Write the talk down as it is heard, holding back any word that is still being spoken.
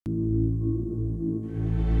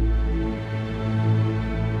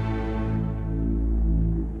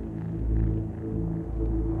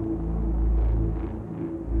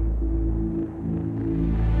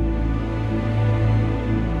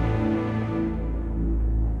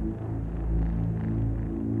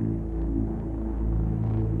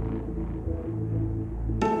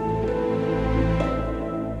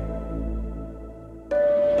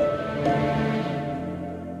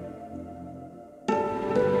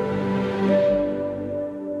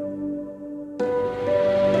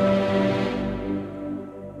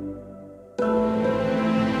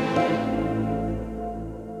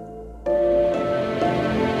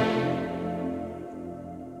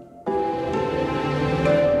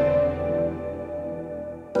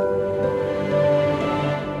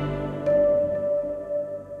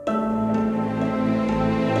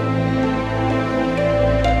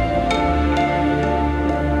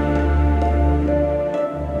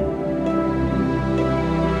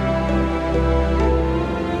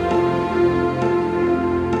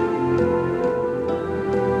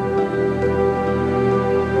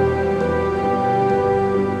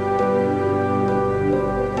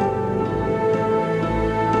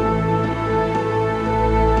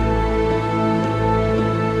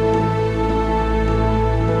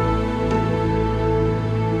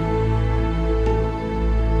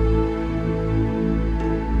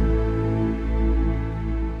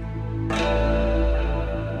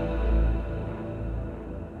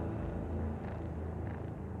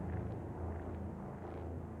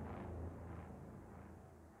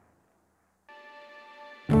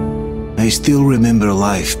still remember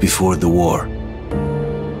life before the war.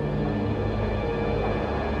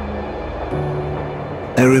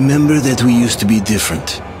 I remember that we used to be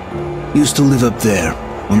different. Used to live up there,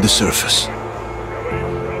 on the surface.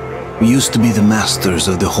 We used to be the masters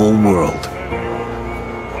of the whole world.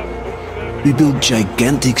 We built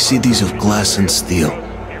gigantic cities of glass and steel.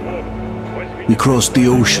 We crossed the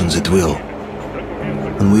oceans at will.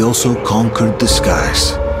 And we also conquered the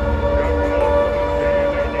skies.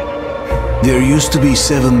 There used to be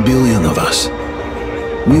 7 billion of us.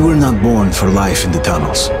 We were not born for life in the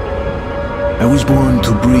tunnels. I was born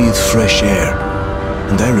to breathe fresh air,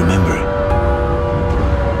 and I remember it.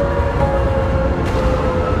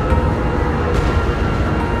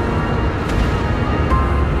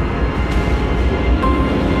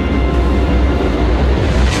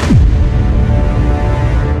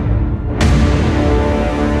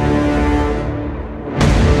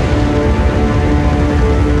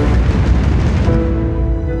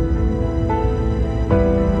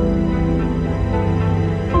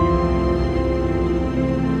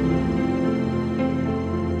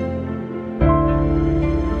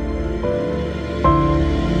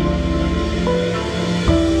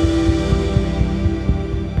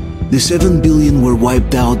 The 7 billion were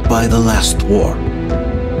wiped out by the last war.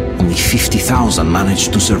 Only 50,000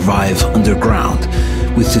 managed to survive underground,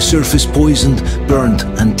 with the surface poisoned, burned,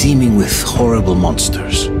 and teeming with horrible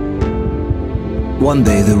monsters. One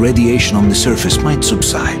day the radiation on the surface might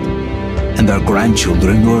subside, and our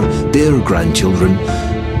grandchildren or their grandchildren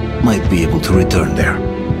might be able to return there.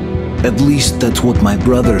 At least that's what my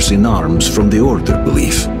brothers in arms from the Order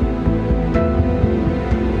believe.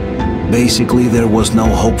 Basically, there was no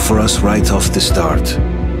hope for us right off the start.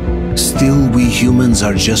 Still, we humans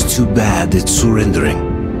are just too bad at surrendering.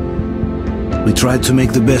 We tried to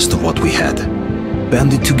make the best of what we had,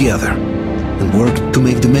 banded together, and worked to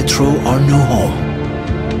make the Metro our new home.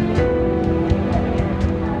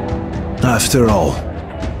 After all,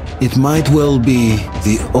 it might well be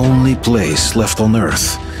the only place left on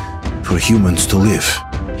Earth for humans to live.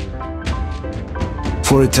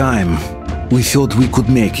 For a time, we thought we could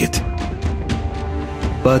make it.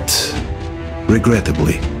 But,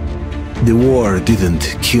 regrettably, the war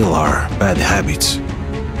didn't kill our bad habits.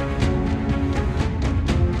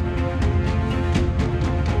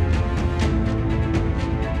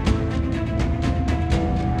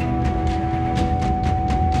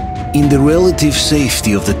 In the relative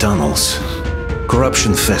safety of the tunnels,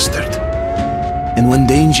 corruption festered. And when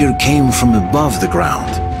danger came from above the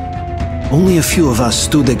ground, only a few of us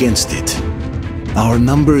stood against it, our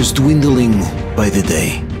numbers dwindling by the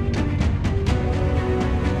day.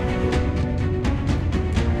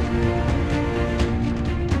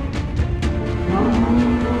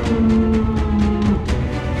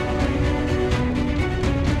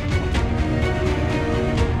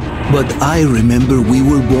 But I remember we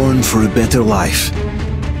were born for a better life,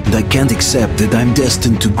 and I can't accept that I'm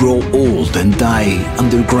destined to grow old and die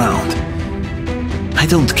underground. I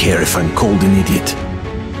don't care if I'm called an idiot.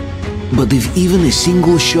 But if even a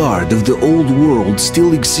single shard of the old world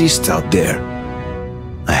still exists out there,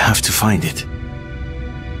 I have to find it.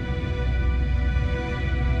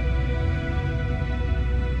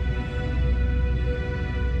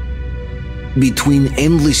 Between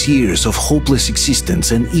endless years of hopeless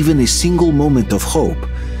existence and even a single moment of hope,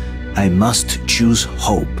 I must choose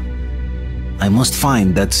hope. I must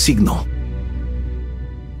find that signal.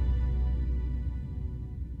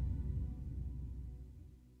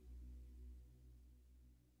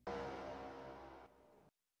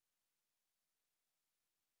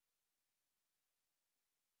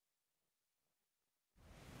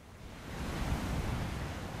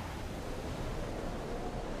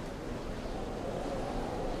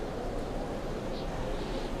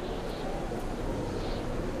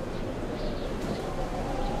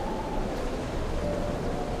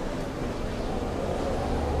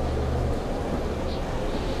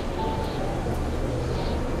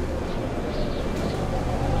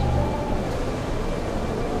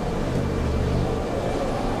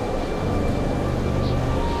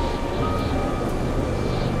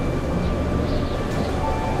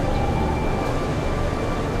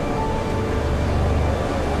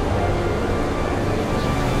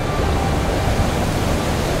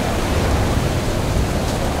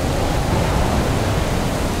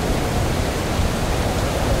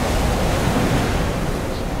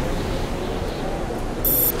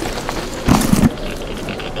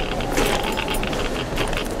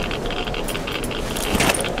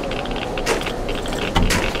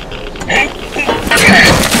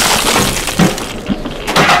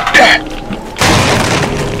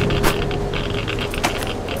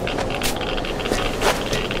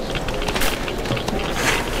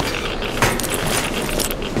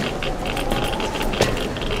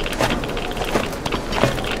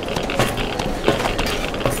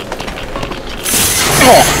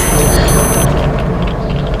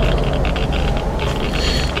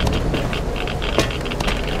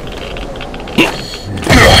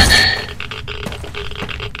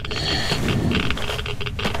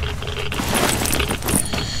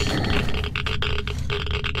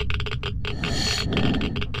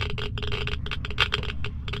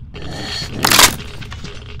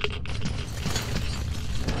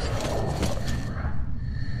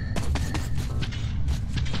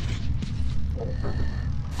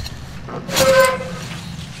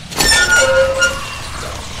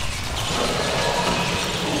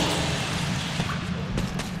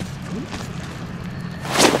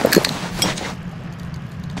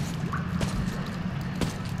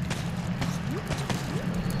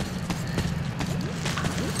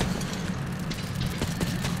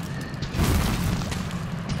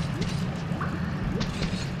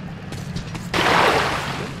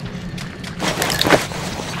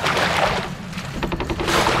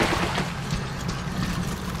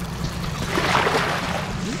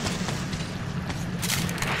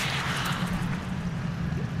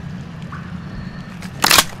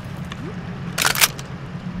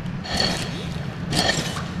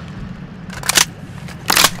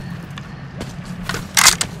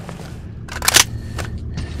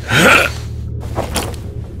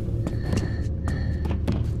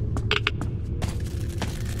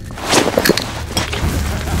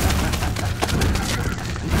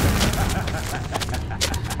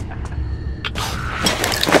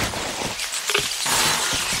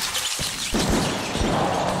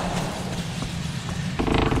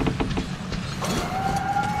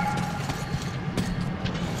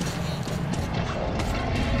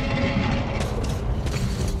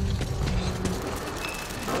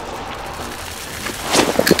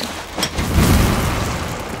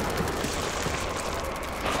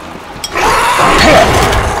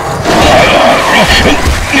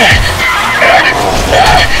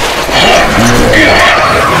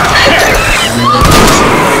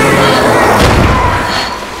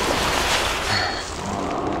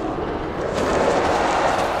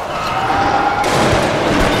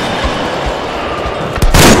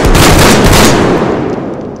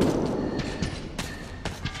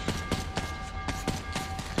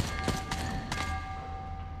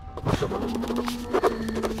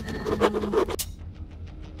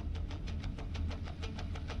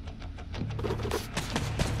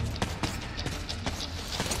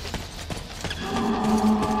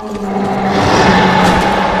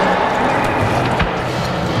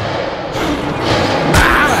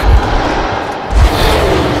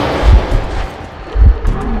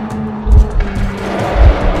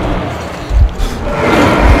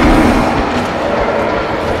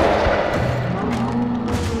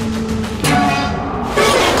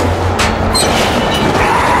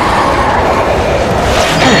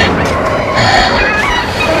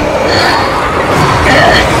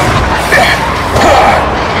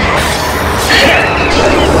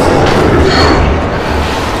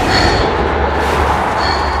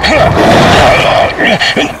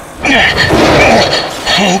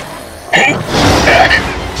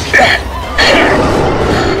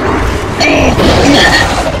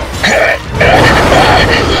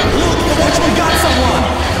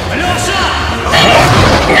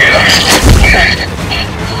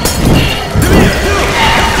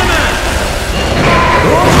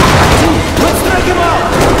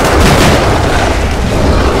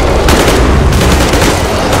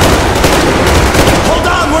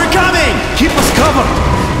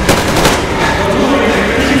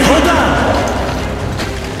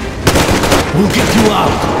 We'll get you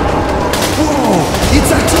out! Whoa!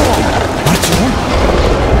 It's Artyom! Artyom?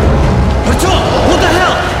 Artyom! What the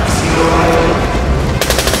hell?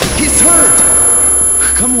 He's hurt!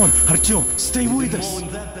 Come on, Artyom, stay with us!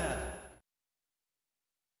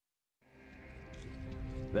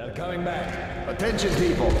 They're coming back. Attention,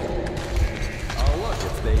 people! Oh, look,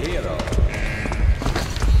 it's the hero.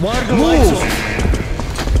 Why are the lights on?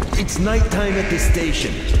 It's nighttime at the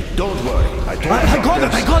station. Don't worry, I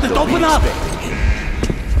got it! Open up!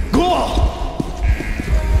 Go!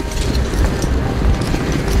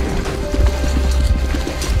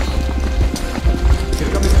 Here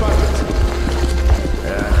come his pilots.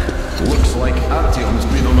 Looks like Artyom's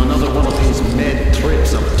been on another one of his mad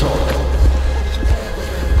trips of talk.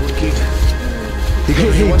 Good kid.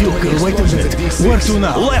 Hey, Duke, wait a minute. Where to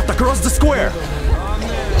now? Left, across the square!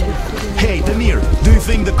 Hey, Damir, do you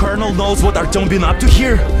think the Colonel knows what Artyom been up to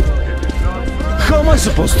here? How am I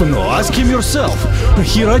supposed to know? Ask him yourself.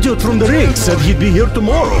 He radioed from the ring, said he'd be here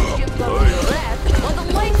tomorrow.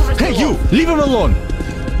 Hey, you! Leave him alone!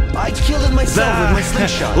 I killed him myself with my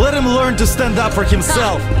slingshot. Let him learn to stand up for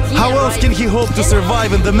himself. How else can he hope to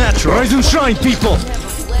survive in the metro? Rise and shine, people!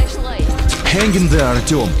 Hang in there,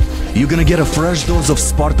 Artyom. You gonna get a fresh dose of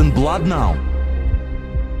Spartan blood now?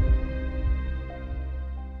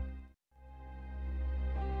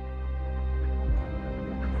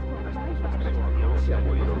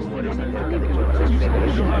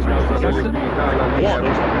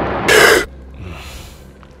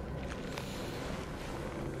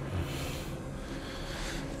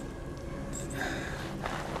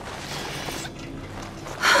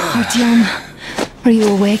 Artyom, are you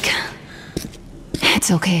awake?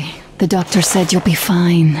 It's okay. The doctor said you'll be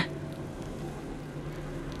fine.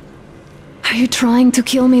 Are you trying to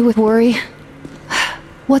kill me with worry?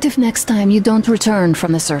 What if next time you don't return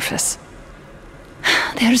from the surface?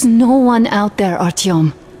 There's no one out there,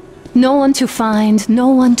 Artyom. No one to find, no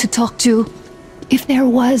one to talk to. If there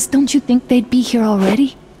was, don't you think they'd be here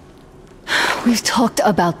already? We've talked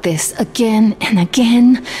about this again and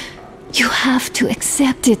again. You have to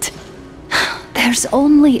accept it. There's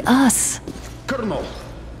only us. Colonel!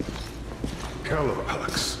 Hello,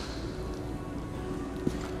 Alex.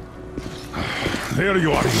 There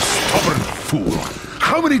you are, you stubborn fool.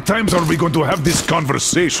 How many times are we going to have this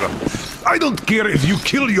conversation? I don't care if you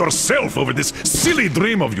kill yourself over this silly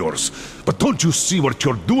dream of yours, but don't you see what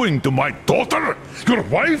you're doing to my daughter? Your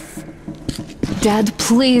wife? Dad,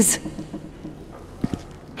 please.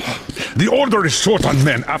 The Order is short on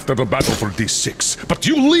men after the battle for D6, but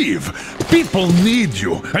you leave. People need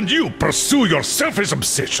you, and you pursue your selfish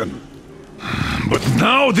obsession. But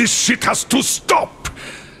now this shit has to stop.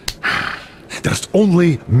 There's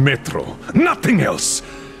only Metro, nothing else.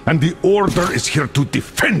 And the Order is here to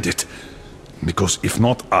defend it. Because if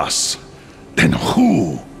not us, then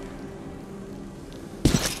who?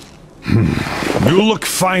 You look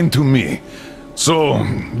fine to me. So,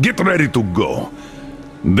 get ready to go.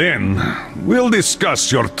 Then, we'll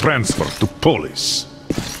discuss your transfer to Polis.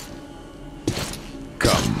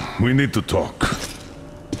 Come, we need to talk.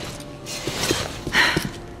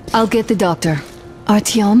 I'll get the doctor.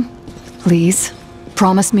 Artyom, please,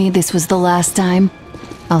 promise me this was the last time.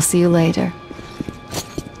 I'll see you later.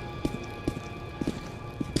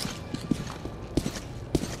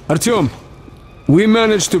 Artyom, we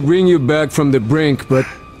managed to bring you back from the brink, but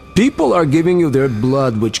people are giving you their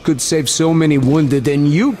blood, which could save so many wounded,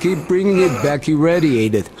 and you keep bringing it back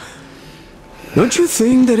irradiated. Don't you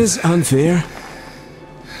think that is unfair?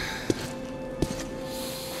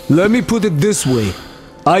 Let me put it this way.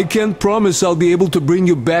 I can't promise I'll be able to bring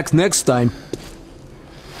you back next time.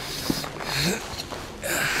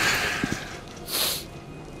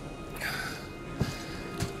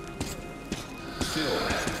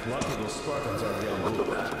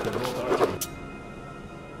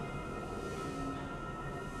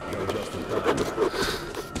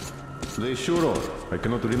 They sure are. I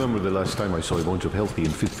cannot remember the last time I saw a bunch of healthy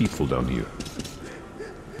and fit people down here.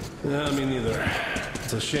 Yeah, me neither.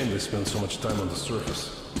 It's a shame they spend so much time on the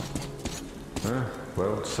surface.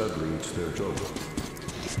 Well, sadly, it's their job.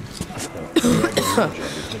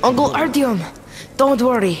 Uncle Artyom, don't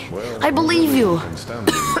worry. I believe you.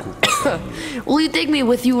 Will you take me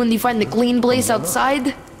with you when you find the clean place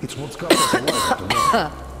outside? It's what's got us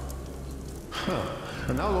alive.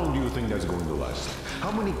 And how long do you think that's going to last?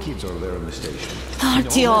 How many kids are there in the station?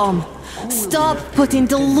 Artyom, stop putting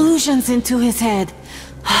delusions into his head.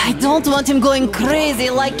 I don't want him going crazy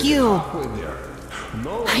like you.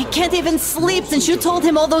 I can't even sleep since you told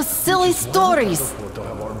him all those silly stories.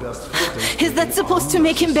 Is that supposed to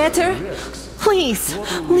make him better? Please,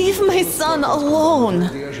 leave my son alone.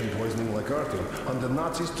 The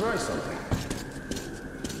Nazis try something.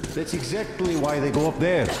 That's exactly why they go up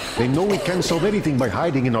there. They know we can't solve anything by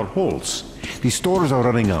hiding in our holes. The stores are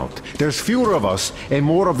running out. There's fewer of us and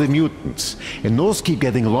more of the mutants. And those keep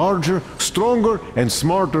getting larger, stronger, and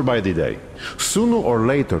smarter by the day. Sooner or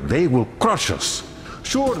later, they will crush us.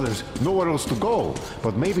 Sure, there's nowhere else to go,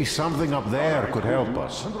 but maybe something up there could help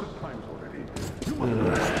us.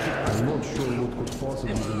 I'm not sure what could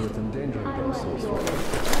possibly get endangered themselves.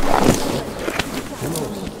 Who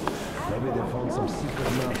knows? Maybe they found some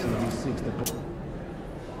secret maps in D6 that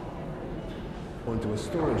point to a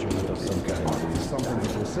storage unit of some kind. Something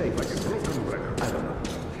that will save us. Like a broken record. I don't know.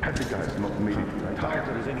 Had the guys not made it in time,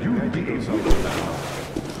 you'd be able to.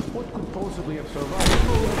 What could possibly have survived?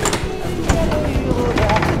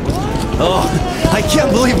 Oh, I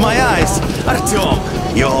can't believe my eyes! Artyom,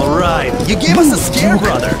 you're alright. You gave us a scare,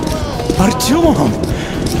 brother. Artyom!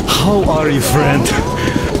 How are you, friend?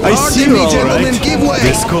 I see you alright. Give way.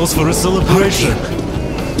 This calls for a celebration.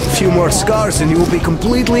 A few more scars and you will be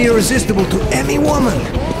completely irresistible to any woman.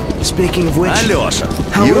 Speaking of which, Alyosha,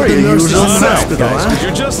 how are the nurses in the hospital, huh?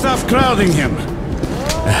 You just stop crowding him.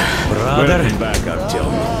 brother. Welcome back,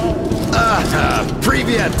 Artyom.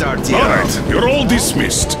 Привет, Artyom. Alright, you're all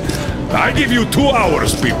dismissed. I give you 2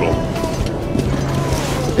 hours, people.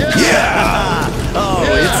 Yeah! Oh,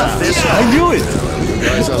 it's official. I knew it.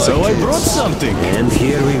 So I brought something. And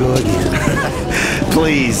here we go again.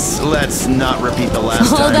 Please, let's not repeat the last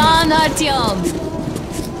Hold time. on, Artyom.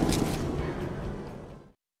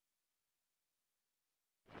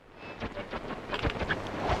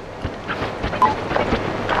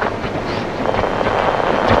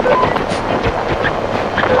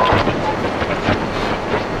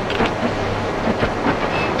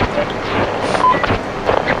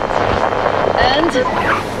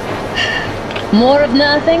 More of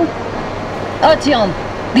nothing? Artyom,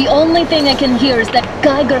 the only thing I can hear is that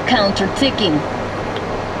Geiger counter ticking.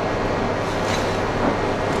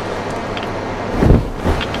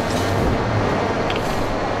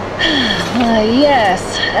 Yes,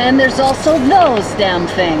 and there's also those damn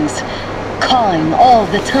things. Calling all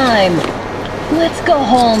the time. Let's go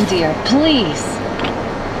home, dear, please.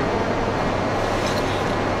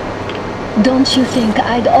 Don't you think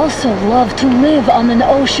I'd also love to live on an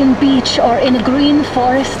ocean beach or in a green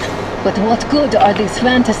forest? But what good are these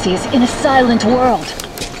fantasies in a silent world?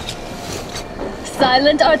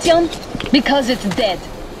 Silent, Artyom? Because it's dead.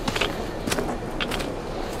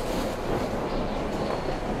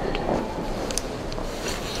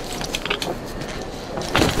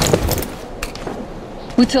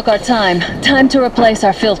 We took our time. Time to replace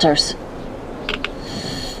our filters.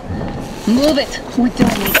 Move it! We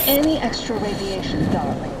don't need any extra radiation,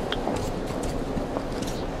 darling.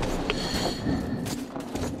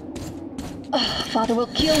 Oh, Father will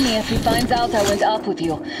kill me if he finds out I went up with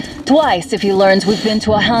you. Twice if he learns we've been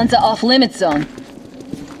to a Hansa off-limit zone.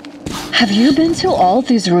 Have you been to all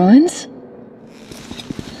these ruins?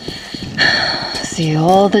 See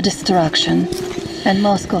all the destruction. And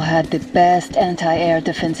Moscow had the best anti-air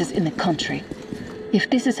defenses in the country.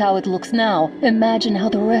 If this is how it looks now, imagine how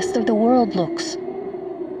the rest of the world looks.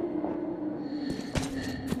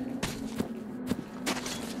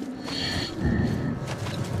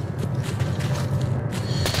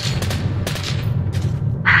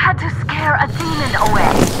 Had to scare a demon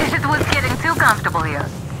away. It was getting too comfortable here.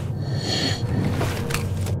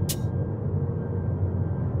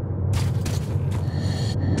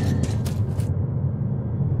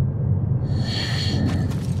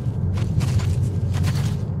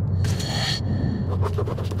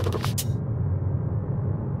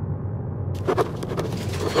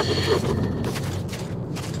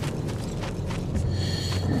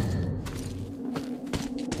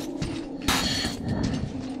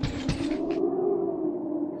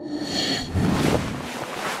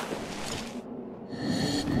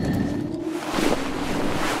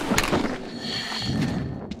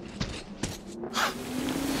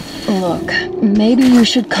 Look, maybe you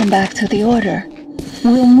should come back to the Order.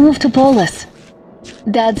 We'll move to Polis.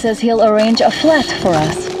 Dad says he'll arrange a flat for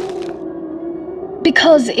us.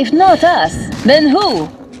 Because if not us, then who?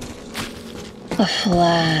 A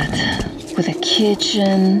flat with a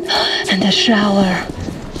kitchen and a shower.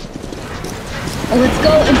 Let's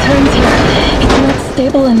go in turns here. It's not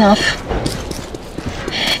stable enough.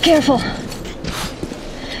 Careful.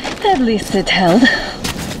 At least it held.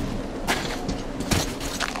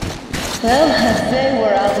 Well, I'd say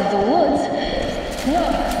we're out of the woods.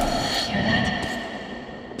 Look, hear that?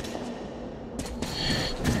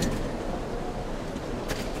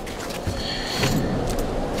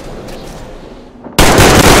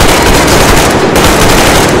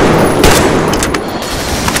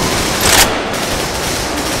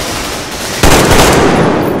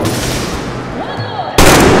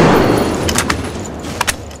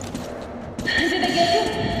 Did they get you?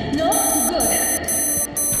 No? Good.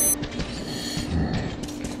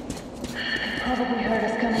 Probably heard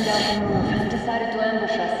us coming down from the roof and decided to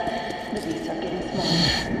ambush us. The beasts are getting smaller.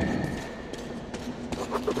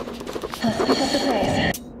 Let's pick up the pace.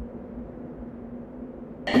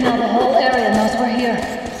 Now the whole area knows we're here.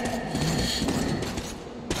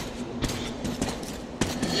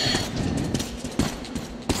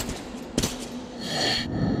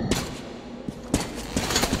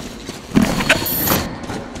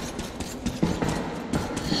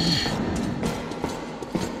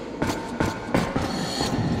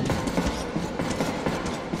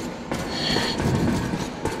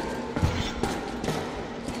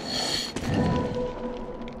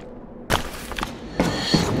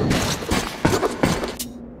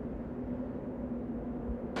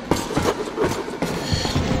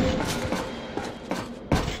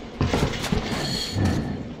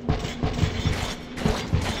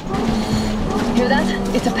 Hear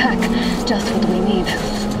that? It's a pack. Just what we need.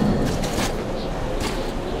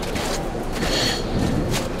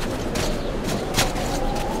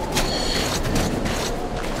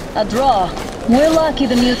 A draw. We're lucky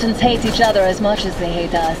the mutants hate each other as much as they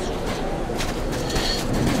hate us.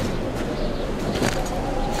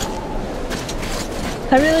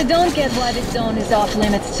 I really don't get why this zone is off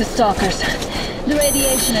limits to stalkers. The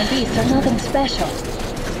radiation and beasts are nothing special.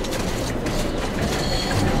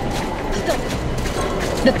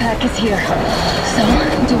 The pack is here. So,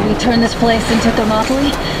 do we turn this place into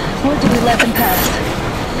Thermopylae, or do we let them pass?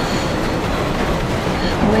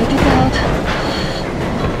 Wait it out.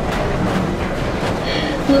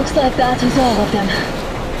 Looks like that was all of them.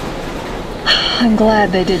 I'm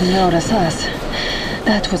glad they didn't notice us.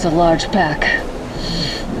 That was a large pack.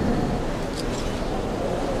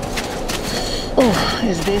 Oh,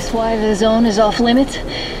 is this why the zone is off limits?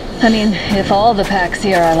 I mean, if all the packs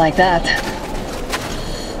here are like that.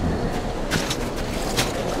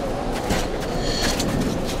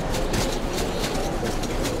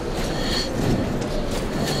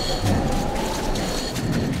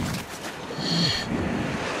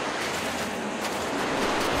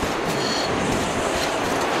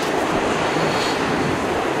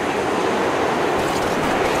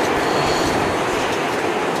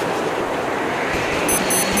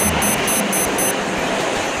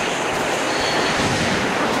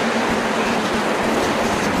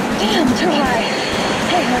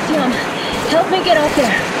 get out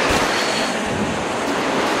there.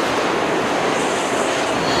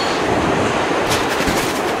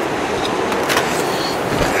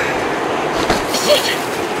 Shit!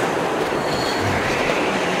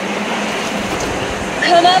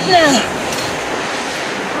 Come up now.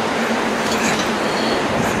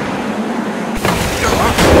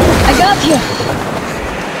 I got you.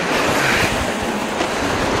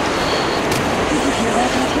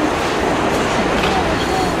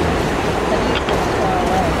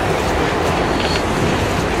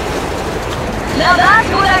 Now that's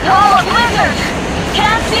what I call a blizzard!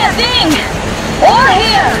 Can't see a thing! Or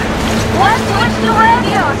hear! Let's switch to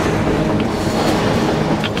radios!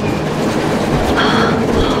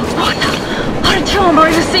 What the? Artyom, are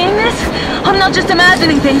you seeing this? I'm not just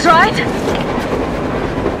imagining things, right?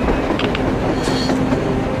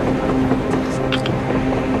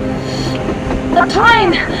 A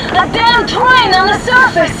train! A damn train on the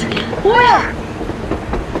surface! Where?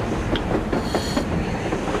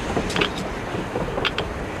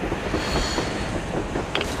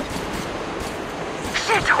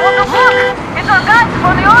 What the fuck? It's our guys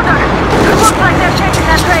from the order! It looks like they're chasing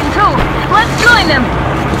that train too! Let's join them!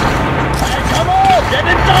 Hey, come on! Get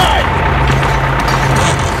inside!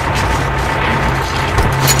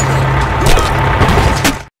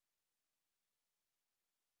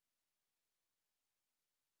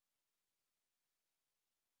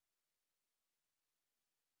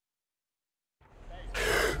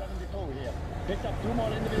 Picked up 2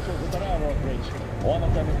 more individuals at the railroad bridge. One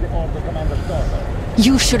of them is the order commander's daughter.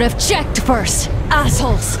 You should have checked first,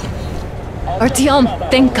 assholes! Artyom,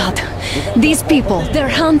 thank God. These people, they're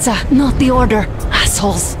Hansa, not the Order.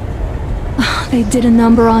 Assholes. They did a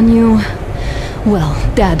number on you. Well,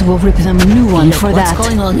 Dad will rip them a new one for that. What's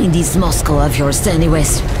going on in this Moscow of yours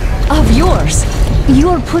anyways? Of yours?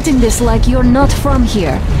 You're putting this like you're not from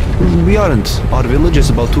here. We aren't. Our village is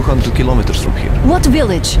about 200 kilometers from here. What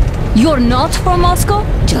village? You're not from Moscow?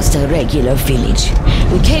 Just a regular village.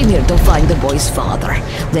 We came here to find the boy's father.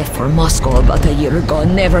 Left for Moscow about a year ago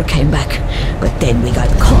and never came back. But then we got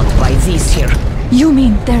caught by these here. You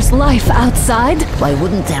mean there's life outside? Why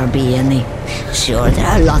wouldn't there be any? Sure, there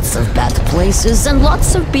are lots of bad places and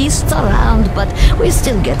lots of beasts around, but we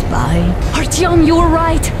still get by. Artyom, you were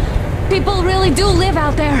right. People really do live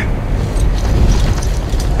out there.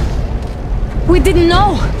 We didn't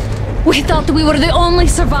know. We thought we were the only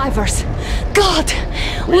survivors. God,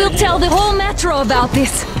 we'll tell the whole metro about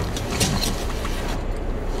this.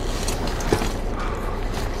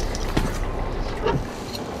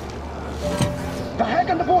 The heck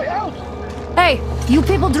and the boy out! Hey, you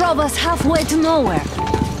people drove us halfway to nowhere.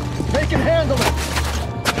 They can handle it!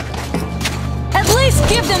 At least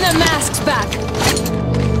give them their masks back.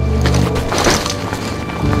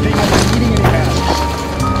 Think I'm not needing any masks.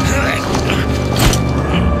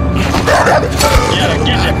 Yeah,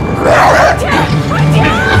 get him! Right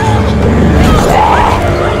down!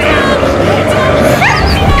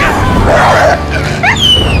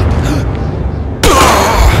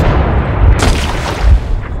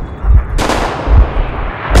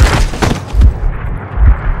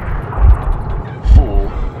 Fool,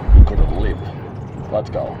 you could have lived. Let's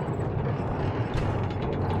go.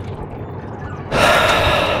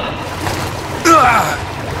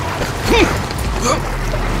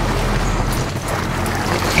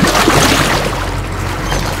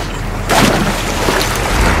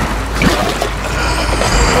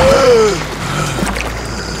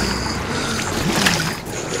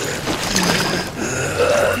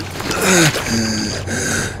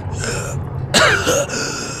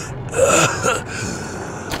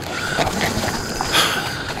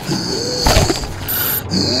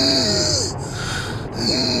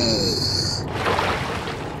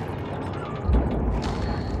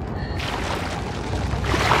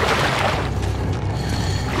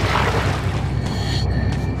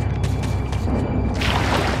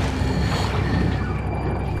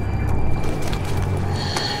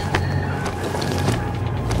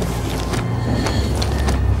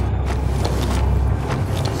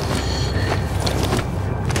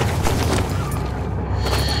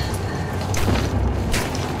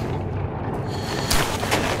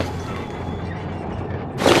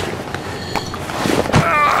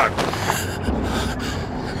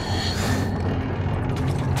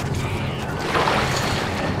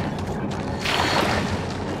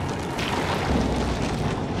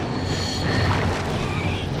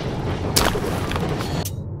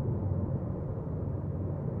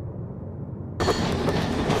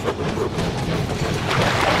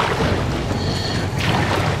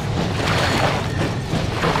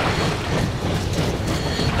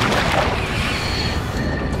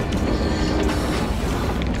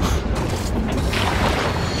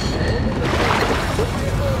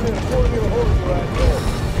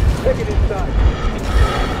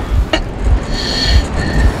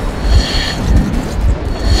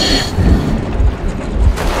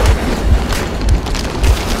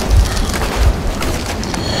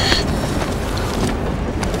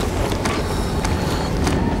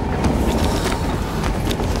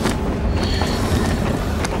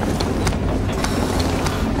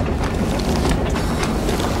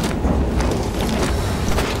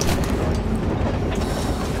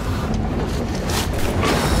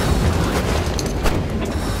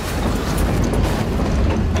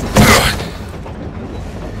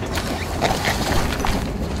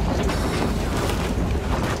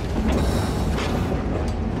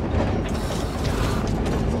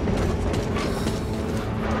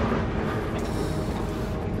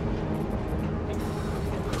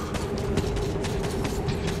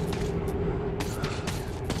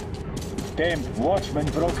 damned watchman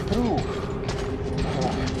broke through.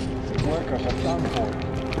 The workers are done for.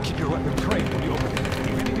 Keep your weapon trained when you open it.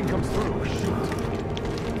 If anything comes through, shoot.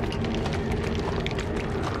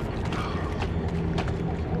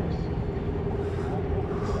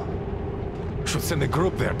 Should send a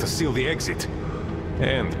group there to seal the exit.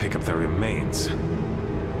 And pick up the remains.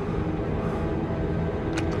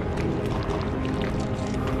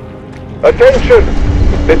 Attention!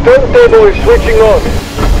 The turntable is switching on.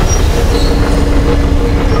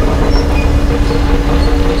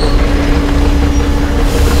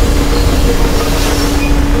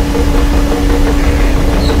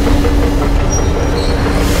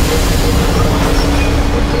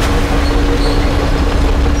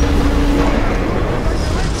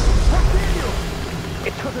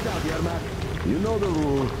 You know the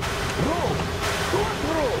rule. Rule? What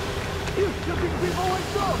rule? You're shooting people like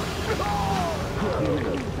dogs! Kill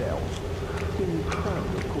yourself. Can you stand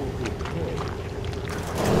the cold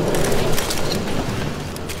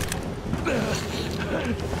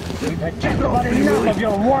We've had just about enough of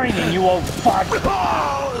your whining, you old fuck!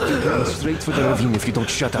 You're going straight for the ravine if you don't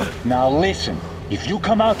shut up. Now listen, if you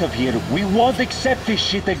come out of here, we won't accept this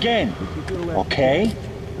shit again. Okay?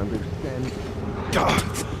 Understand?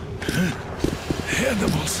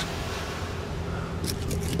 Animals.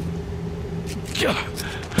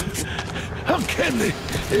 How can they?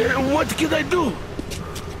 What can I do?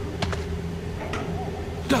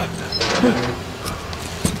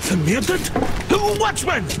 The mutant?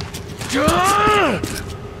 Watchman!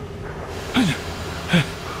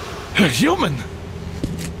 A human?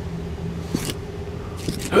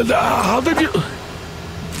 How did you...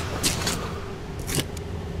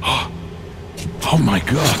 Oh my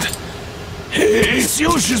God. It's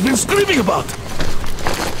you she's been screaming about!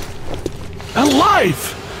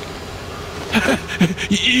 Alive!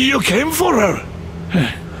 You came for her!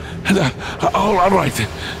 All right.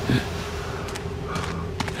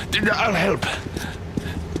 I'll help.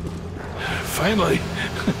 Finally,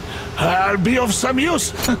 I'll be of some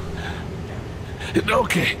use.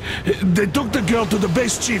 Okay, they took the girl to the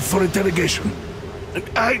base chief for interrogation.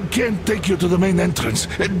 I can't take you to the main entrance.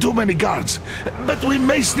 Too many guards. But we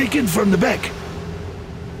may sneak in from the back.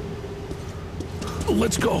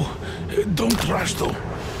 Let's go. Don't rush, though.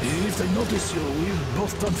 If they notice you, we're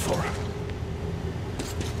both done for.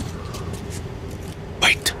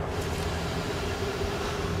 Wait.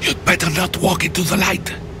 You'd better not walk into the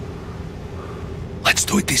light. Let's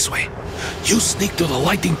do it this way. You sneak to the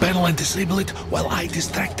lighting panel and disable it while I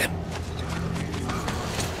distract them.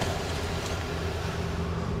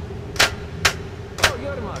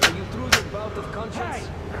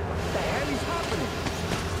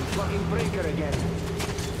 Breaker again.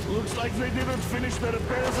 Looks like they didn't finish the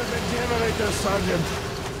repairs at the generator, Sergeant.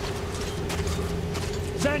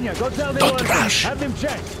 Zanya, go tell the Don't owners. rush. Have them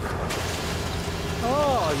checked.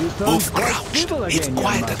 Oh, you turned Move quite crouched. civil again, It's young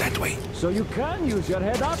quieter man. that way. So you can use your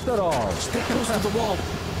head after all. Stay close to the wall.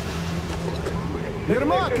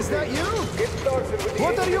 Yermak, is that you?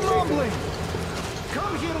 What are you mumbling?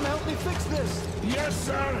 Come here and help me fix this. Yes,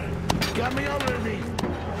 sir. Got me already.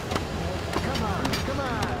 Come on, come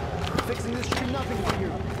on. Fixing this should be nothing for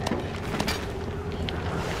you.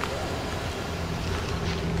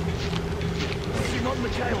 Pushing on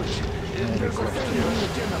Mikhailовich. There's a failure in the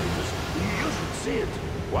generators. You should see it.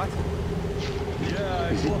 What?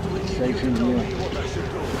 Is it safe in here?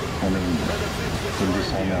 I mean, in this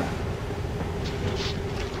hangar.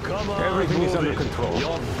 Come on, everything is under control.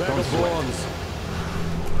 Your bag of bones.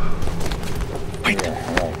 Wait. Yeah,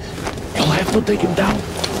 right. You'll have to take him down.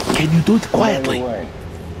 Can you do it quietly? By the way,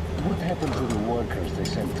 what happened to the workers they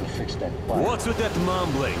sent to fix that pipe? What's with that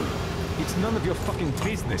mumbling? It's none of your fucking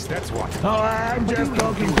business, that's what. Oh, I'm just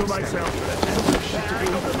talking to myself.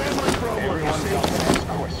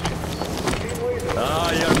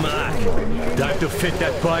 Ah, you're Mac. Time to fit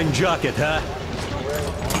that pine jacket, huh?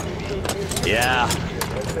 Yeah.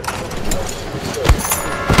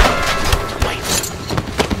 Wait.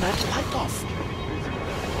 That light off.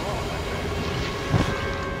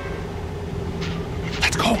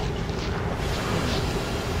 Let's go.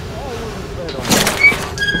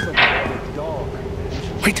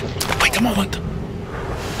 Wait a moment.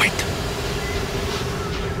 Wait.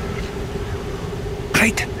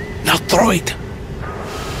 Great. Now throw it.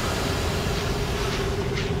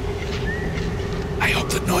 I hope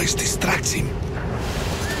the noise distracts him.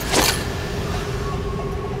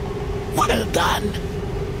 Well done.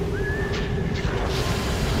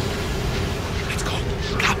 Let's go.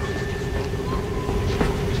 Come.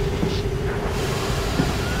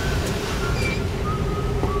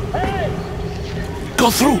 Hey! Go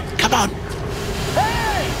through. Come on.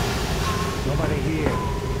 Hey!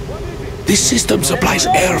 This system supplies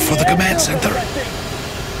air for the command center.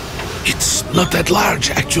 It's not that large,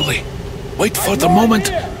 actually. Wait for the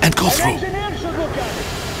moment and go through.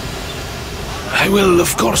 I will,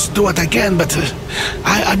 of course, do what I can, but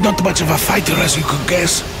I'm not much of a fighter, as you could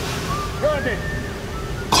guess.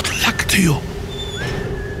 Good luck to you.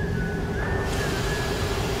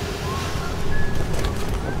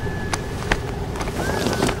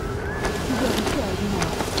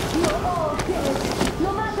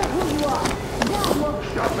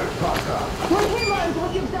 When he learns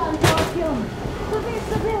what you've done to our film, to these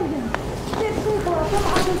civilians, these people are from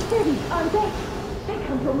other cities, aren't they? They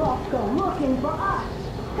come to Moscow looking for us,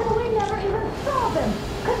 and we never even saw them,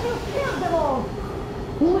 because you killed them all.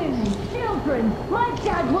 Women, children, my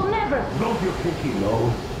dad will never... Don't you think he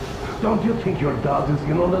knows? Don't you think your dad is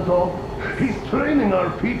in on it all? He's training our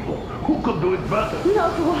people. Who could do it better?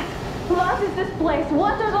 Not what? What is this place?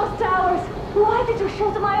 What are those towers? Why did you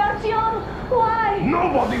shoot my Artyom? Why?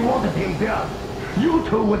 Nobody wanted him dead. You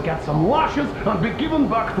two would get some lashes and be given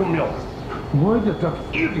back to milk. Why did that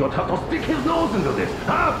idiot have to stick his nose into this,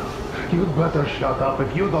 huh? You'd better shut up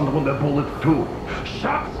if you don't want a bullet too.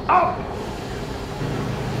 Shut up!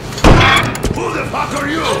 Who the fuck are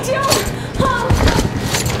you?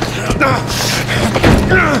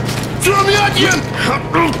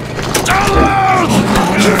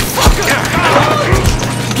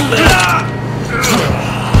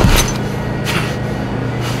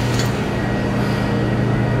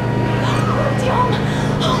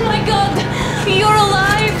 Oh my God! You're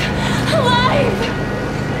alive! Alive!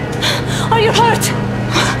 Are you hurt?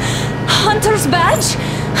 Hunter's badge?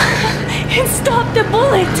 It stopped the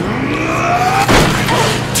bullet!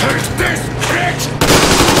 Take this, bitch!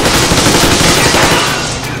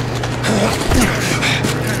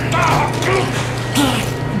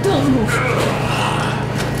 Don't move.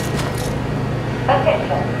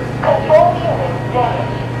 Attention. Control unit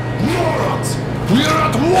damaged. Morons! We're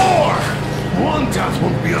at war! One death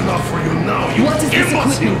won't be enough for you now, you What is this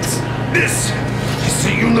imbeciles! This is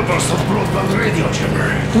the universal broadband radio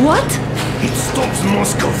jammer. What? It stops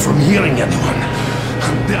Moscow from hearing anyone,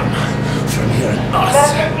 and them from hearing us.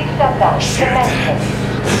 Emergency shutdown. Shit! Commencing.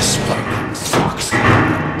 This fucking sucks.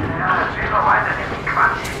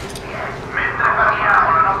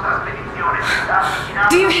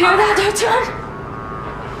 Do you hear that, Artyom?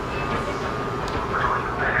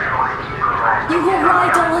 You were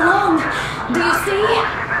right all along. Do you see?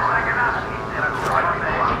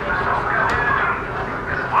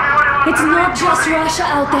 It's not just Russia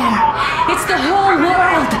out there. It's the whole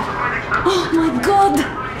world. Oh my God.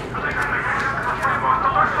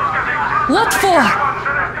 What for?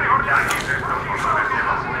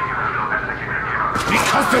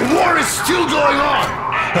 Because the war is still going on,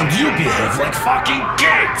 and you behave like fucking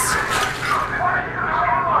kids!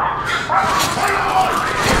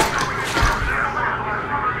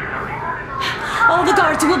 All the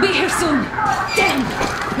guards will be here soon. Damn!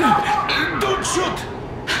 Don't shoot!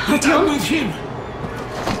 Artyom? I'm with him!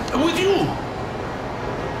 I'm with you!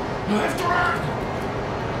 You have to run!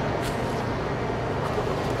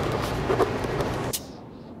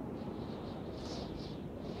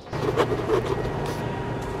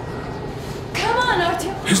 Come on,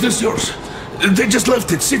 Artyom! Is this yours? They just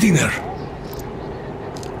left it sitting there.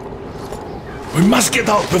 We must get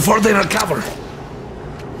out before they recover.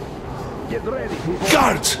 Get ready, people!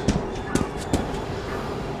 Guards!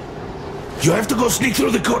 You have to go sneak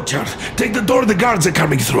through the courtyard. Take the door the guards are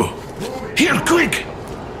coming through. Here, quick!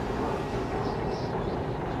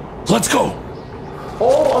 Let's go!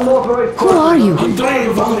 All unauthorized... Who are you? Andrei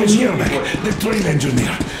Ivanovich Yermak, the train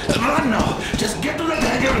engineer. Run now! Just get to that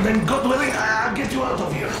hangar and then God willing, I'll get you out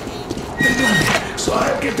of here. So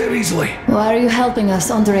I'll get there easily. Why are you helping us,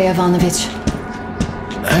 Andrei Ivanovich?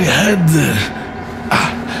 I had...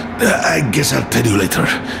 I guess I'll tell you later.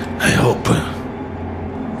 I hope.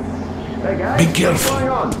 Hey guys, Be careful. what's going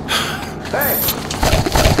on? Hey!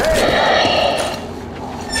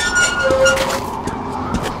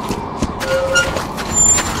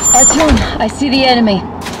 Artyom, I see the enemy.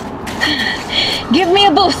 Give me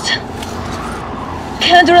a boost.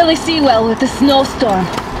 Can't really see well with the snowstorm.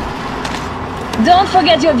 Don't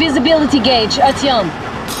forget your visibility gauge, Artyom.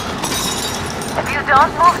 If you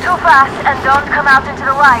don't move too fast and don't come out into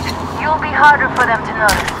the light, you'll be harder for them to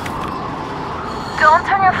notice. Don't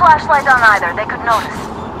turn your flashlight on either, they could notice.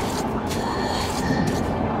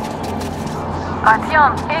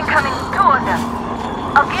 Artyom, incoming, 2 of them.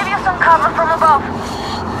 I'll give you some cover from above.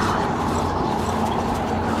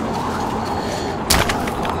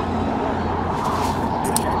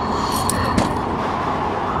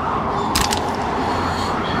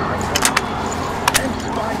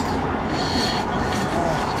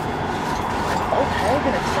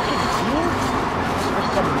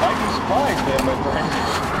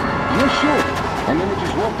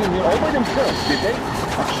 themselves, did they?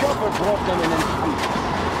 A chopper brought them in and speed.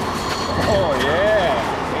 Oh yeah,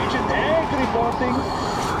 Agent Egg reporting.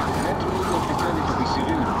 That group was pretending to be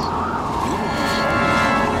civilians. We will do something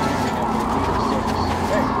after we leave the surface.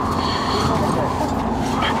 Hey, who's over there?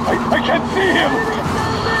 I can't see him!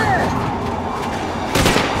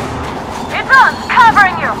 It's on!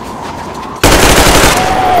 Covering you!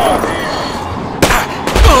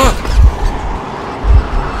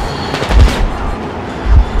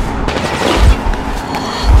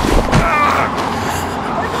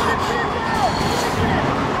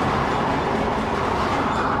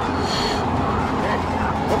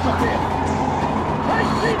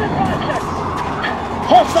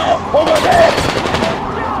 Hostile! Over there!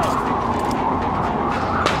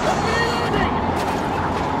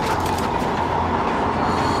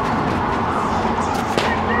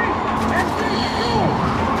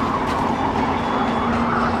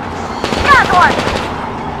 Got one!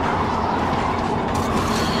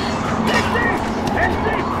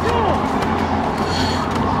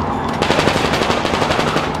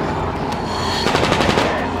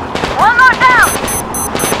 One more down!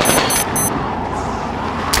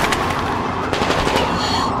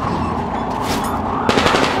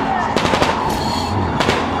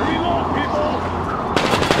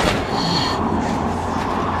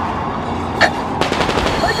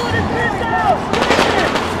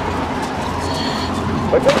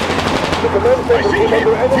 The command center is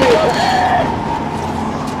under enemy attack.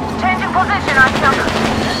 Changing position, Artyom.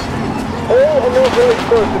 All unauthorized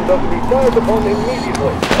persons are to be fired upon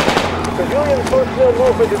immediately. Civilian personnel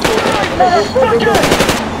movement is responding now.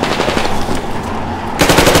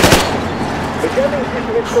 The jamming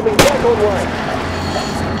system is coming back online.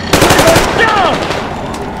 Down!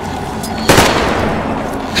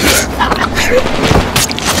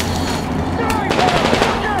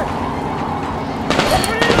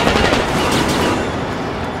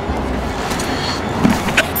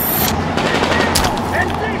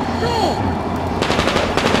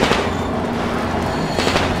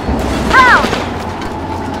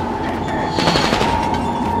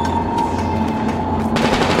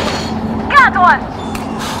 Got one!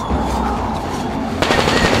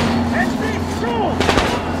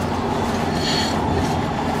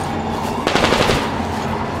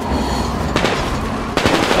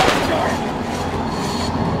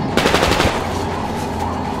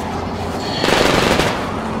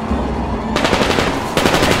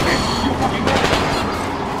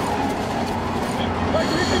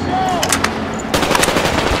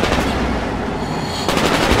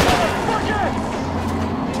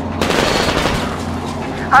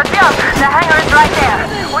 Artyom, the hangar is right there.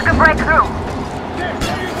 We can break through.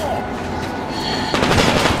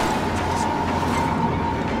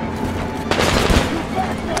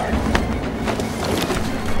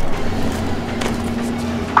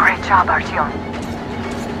 Great job, Artyom.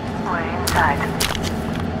 We're inside.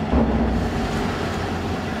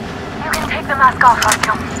 You can take the mask off,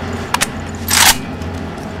 Artyom.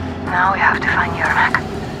 Now we have to find Yermak.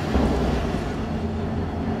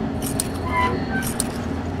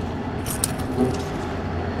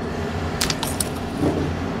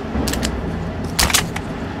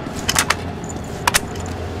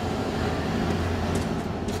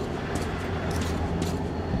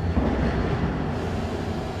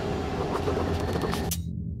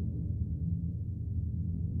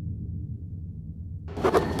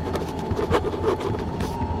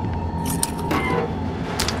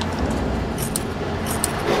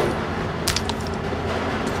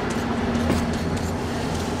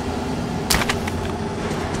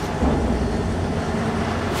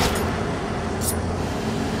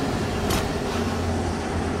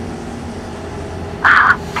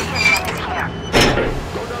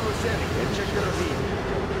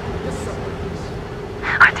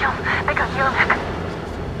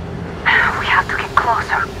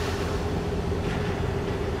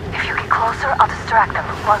 distract them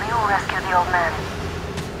while you rescue the old man.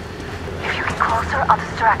 If you get closer, I'll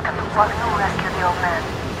distract them while you rescue the old man.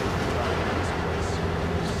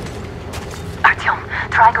 Artyom,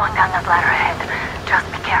 try going down that ladder ahead. Just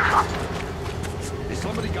be careful. Is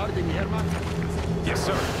somebody guarding Herman? Yes,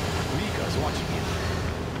 sir. Mika's watching you.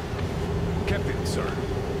 Captain, sir,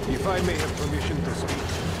 if I may have permission to speak.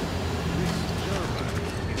 This German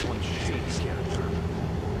is one shady character.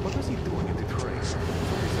 What was he doing at the train?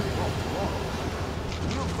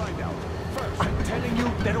 We'll find out. First, I'm telling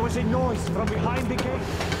you, there was a noise from behind the gate.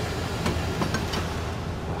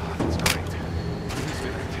 Ah, that's great. He's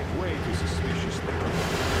been way too suspicious there.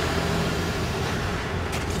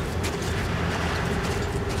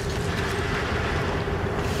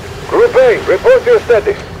 Group A, report your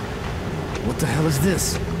status. What the hell is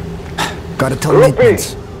this? Gotta tell Group B,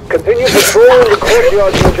 maintenance. continue patrolling the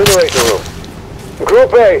courtyard in the generator room.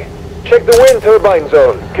 Group A, check the wind turbine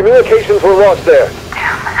zone. Communications were lost there.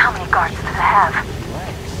 Damn, how many guards do they have?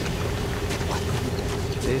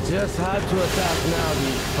 They just had to attack now,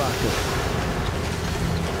 these fuckers.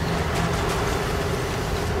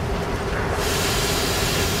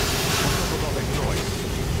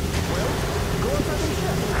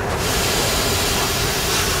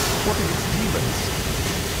 What are these demons?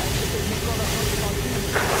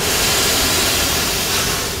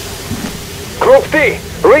 Group D,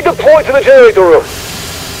 redeploy to the generator room.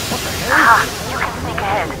 Ah, you can sneak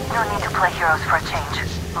ahead. No need to play heroes for a change.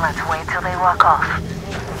 Let's wait till they walk off.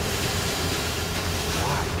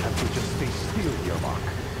 Why can't we just stay still here, Mark?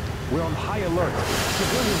 We're on high alert.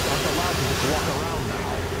 Civilians aren't allowed to just walk around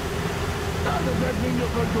now. Does that mean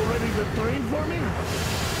you're going to ready the train for me?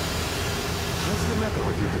 What's the matter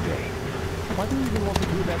with you today? Why do you even want to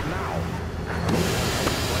do that now?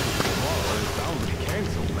 Tomorrow is bound to be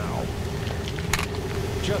cancelled now.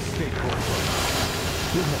 Just stay close for now.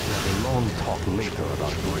 We'll have to have a long talk later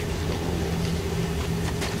about breaking the rules.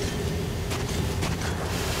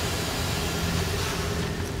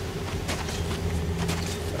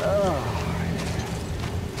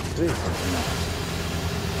 This is nice.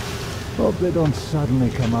 Hope they don't suddenly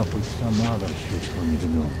come up with some other shit for me to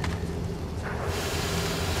do.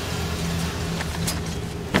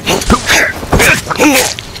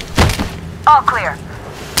 All clear.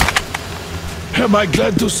 Am I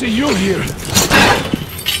glad to see you here?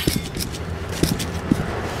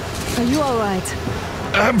 Are you alright?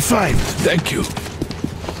 I'm fine, thank you.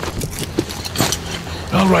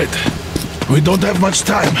 All right. We don't have much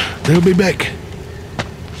time. They'll be back.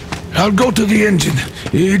 I'll go to the engine.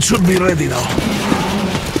 It should be ready now.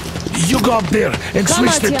 You go up there and Come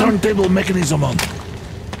switch the on, turntable mechanism on.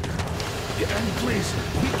 Yeah, and please,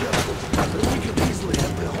 be careful. We could easily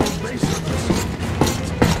have the whole base on us.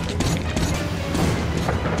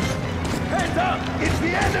 Hands up! It's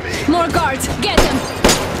the enemy! More guards! Get them!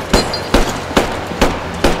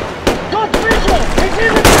 Good visual! It's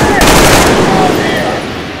in the air! Oh dear!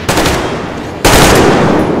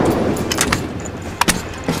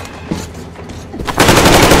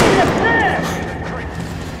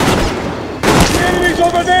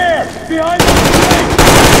 Over there! Behind the plate!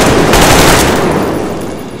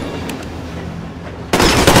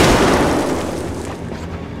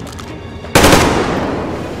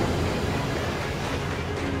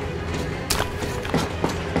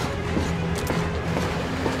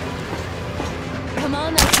 Come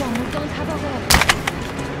on, Elton, we don't have a lot.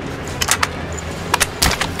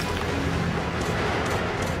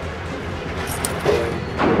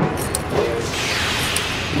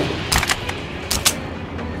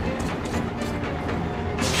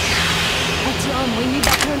 We need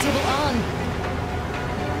that turntable on.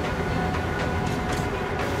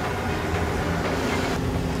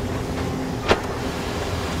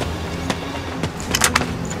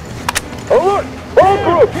 Alert! All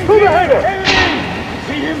groups, to the hangar! Enemy!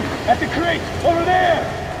 See him at the crate over there!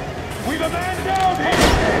 We've a man down here!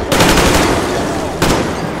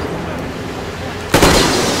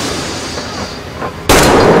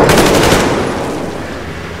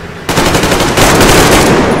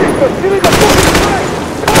 Stealing the fucking train!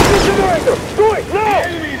 Stop the generator! Do it, now! The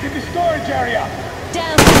enemy is in the storage area!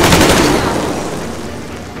 Down!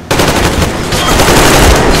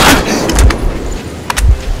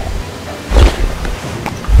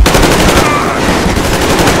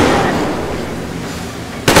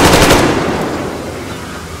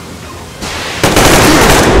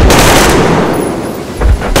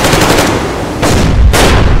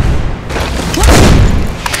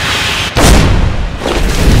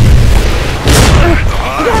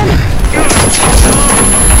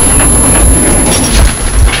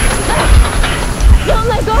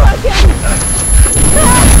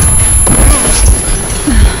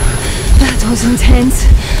 Was intense.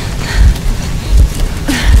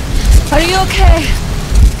 Are you okay?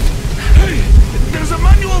 Hey! There's a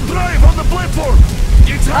manual drive on the platform!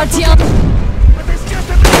 It's Artyom! But there's just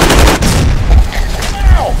a...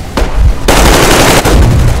 Ow!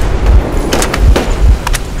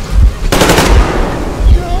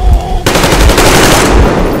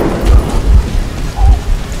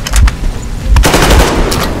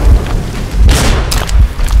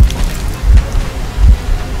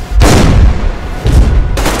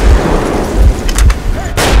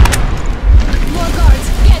 More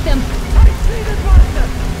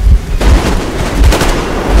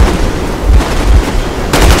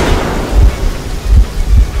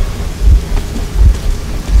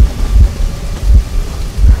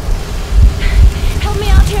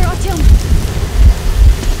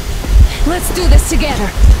Let's do this together.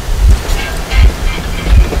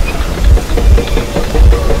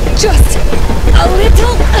 Just a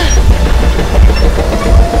little.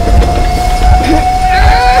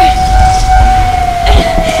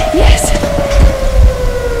 Yes.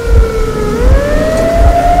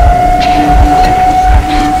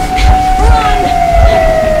 Run!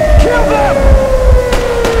 Kill them!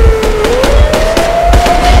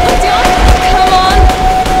 Come on!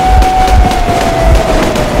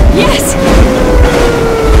 Yes!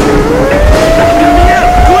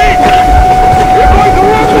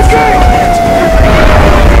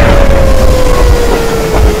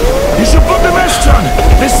 You should put the mesh on!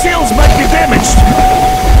 The seals might be damaged!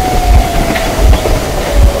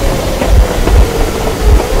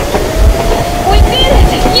 We did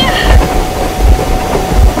it! Yeah!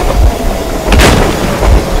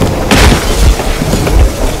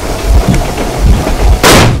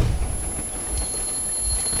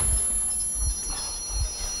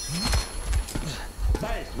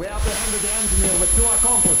 Base, we apprehended the engineer with 2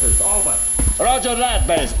 accomplices. Over. Roger that,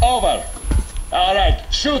 Base. Over.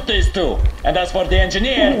 Alright, shoot these 2. And as for the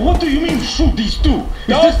engineer... What do you mean, shoot these 2?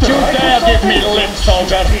 Don't you dare give me lip,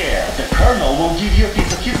 soldier! Here, the Colonel will give you a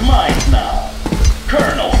piece of his mind now.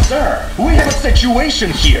 Colonel, sir, we have a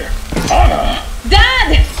situation here. Anna!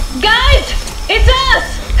 Dad! Guys! It's us!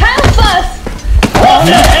 Help us! What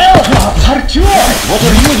the hell? Artyom! What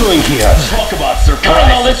are you doing here? Talk about surprise.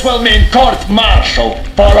 Colonel, this will mean court-martial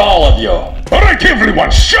for all of you. Alright, everyone,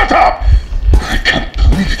 shut up! I can't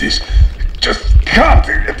believe this. Just can't.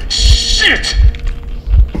 Shit!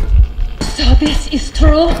 So this is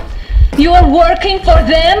true? You're working for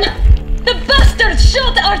them? The bastards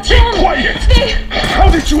shot Artyom! Be quiet! They... How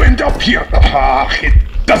did you end up here?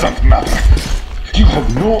 It doesn't matter. You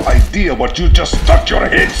have no idea what you just stuck your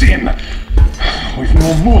heads in. We've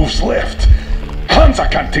no moves left. Hansa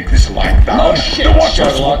can't take this line down. No shit, the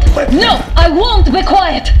watchers Sherlock. won't let No, I won't be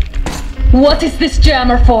quiet! What is this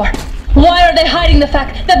jammer for? Why are they hiding the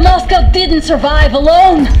fact that Moscow didn't survive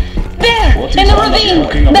alone? There, in the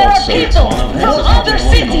ravine, there are people from other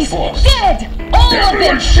cities, dead! All of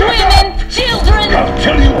them! Women, children! I'll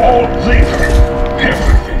tell you all later.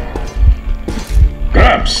 Everything.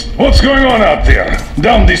 Gramps, what's going on out there?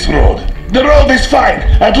 Down this road? The road is fine,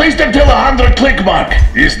 at least until 100 click mark.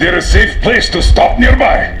 Is there a safe place to stop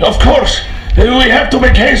nearby? Of course. We have to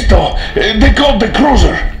make haste though. They called the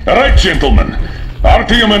cruiser. Alright, gentlemen.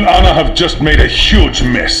 Artyom and Anna have just made a huge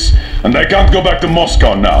mess, and I can't go back to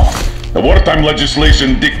Moscow now. The wartime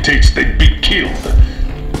legislation dictates they be killed.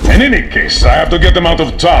 In any case, I have to get them out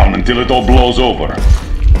of town until it all blows over.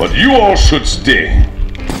 But you all should stay.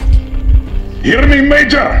 Hear me,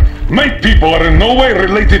 Major? My people are in no way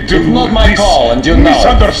related to It's not my this call, and you know it.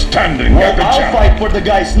 misunderstanding at the I'll jam. fight for the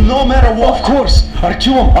guys no matter what. Of course.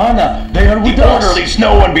 Artyom, Anna, they are with us. Orderlies,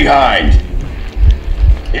 no one behind.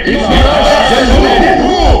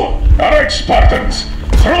 Alright, Spartans.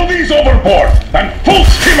 Throw these overboard and full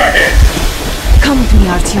steam ahead. Come with me,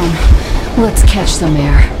 Artyom. Let's catch some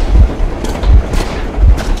air.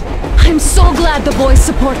 I'm so glad the boys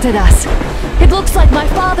supported us. It looks like my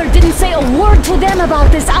father didn't say a word to them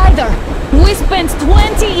about this either. We spent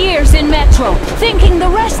 20 years in Metro, thinking the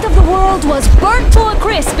rest of the world was burnt to a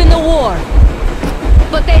crisp in the war.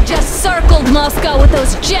 But they just circled Moscow with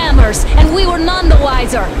those jammers, and we were none the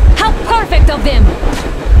wiser. How perfect of them!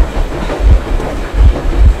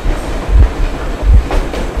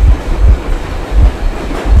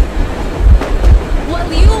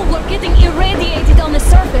 While you were getting irradiated on the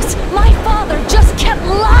surface, my father just kept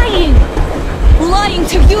lying! Lying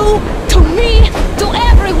to you, to me, to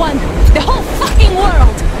everyone! The whole fucking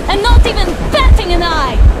world! And not even batting an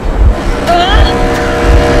eye!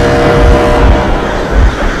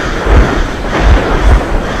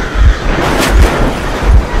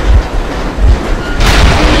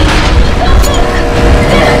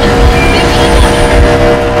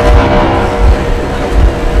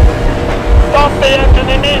 Stop the engine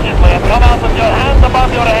immediately and come out with your hands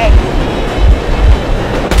above your head.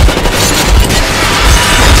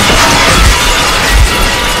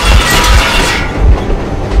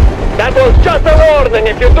 That was just a warning.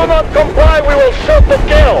 If you do not comply, we will shoot to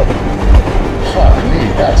kill. Fuck me,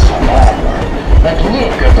 that's some armor. But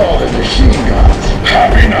look at all the machine guns.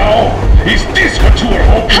 Happy now? Is this what you were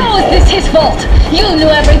hoping How for? is this his fault? You knew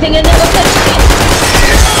everything and never said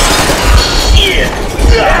shit!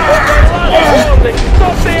 Warning.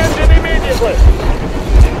 Stop the engine immediately.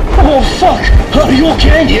 Oh fuck! Are you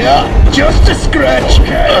okay? Yeah, just a scratch.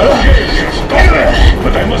 Okay, stop it.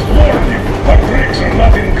 But I must warn you, our brakes are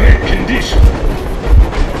not in great condition.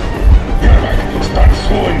 Yermak, start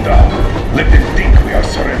slowing down. Let them think we are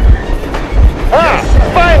surrendering.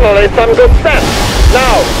 demonstrate some good sense.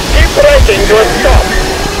 Now, keep braking to a stop.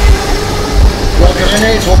 Well,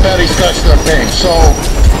 grenades will barely scratch their paint, so...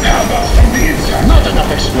 How about from the inside? Not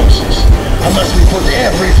enough explosives. Unless we put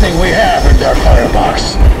everything we have in their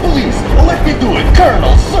firebox. Please, let me do it,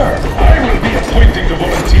 Colonel, sir. I will be appointing the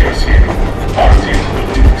volunteers here. Artyom will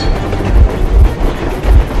do it.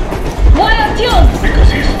 Why Artyom? Because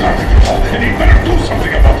he started it all, and he better do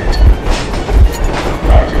something about it.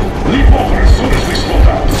 Artyom, leap over as soon as we slow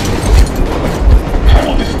down. I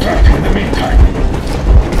will distract him in the meantime.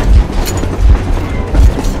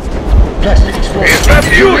 Plastic explosion. Is that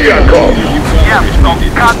you, Yakov? Yes, so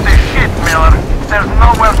cut the shit, Miller. There's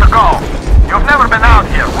nowhere to go. You've never been out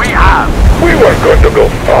here. We have. We weren't going to go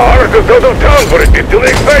far, just out of town for a bit till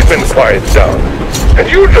the excitement quiets down. And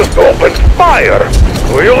you just opened fire.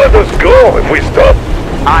 Will you let us go if we stop?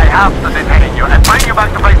 I have to detain you and bring you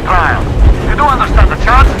back to face trial. You do understand the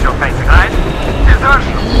charges you're facing, right?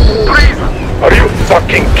 Desertion, treason. Are you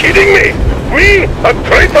fucking kidding me? Me? A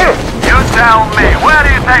traitor? You tell me, where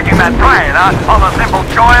are you taking that train, huh? On a simple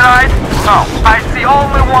joyride? No, I see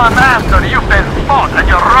only one answer. You've been fought and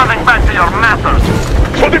you're running back to your masters.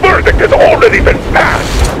 So the verdict has already been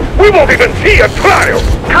passed. We won't even see a trial.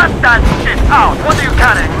 Cut that shit out. What are you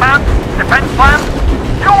carrying, man? Defense plans?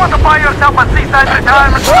 You want to buy yourself a seaside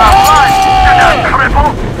retirement for life, you damn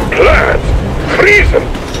cripple? Plans? Treason?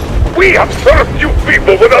 We have served you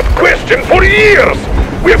people without question for years.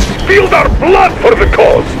 We have spilled our blood for the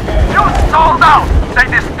cause. You sold out. They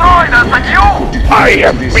destroyed us and you... I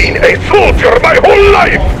have been a soldier my whole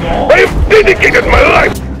life. I have dedicated my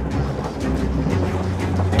life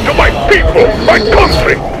to my people, my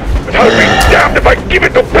country. But I'll be damned if I give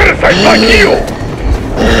it to parasites like you.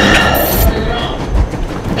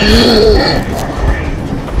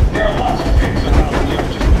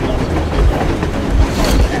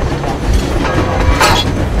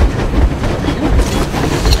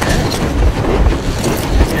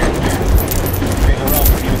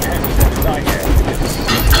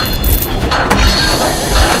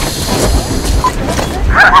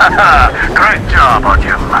 Great job,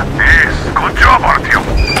 Artyom. Yes, good job, Artyom.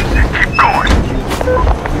 Keep going.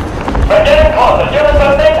 Again, caution. Units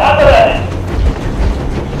are made at the ready.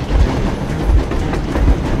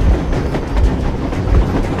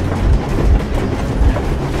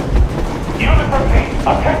 Unit repeat.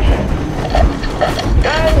 Attention.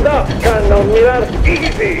 Stand up, Colonel Miller.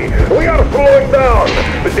 Easy. We are slowing down.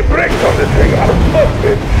 But the brakes on this thing are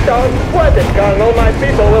busted. Don't sweat it, Colonel. My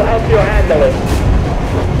people will help you handle it.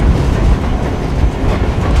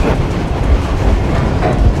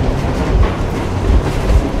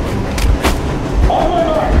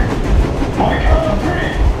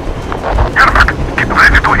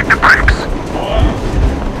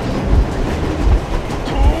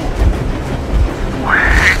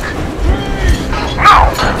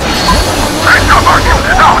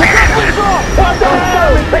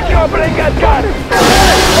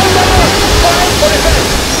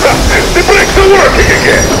 The brakes are working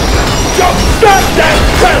again! Just stop that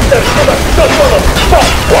bastard for the son of fuck!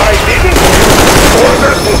 Why didn't you?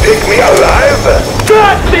 Orders to take me alive?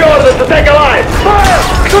 That's the order to take alive! Fire!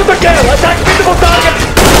 Shoot again! Attack visible target!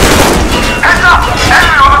 Heads up!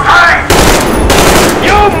 Enemy on the train!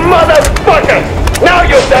 You motherfucker! Now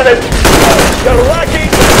you've done it! You're lucky!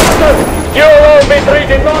 You'll all be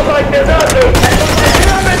treated not like deserters!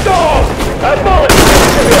 Damn it all! A bullet!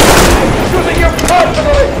 Shooting you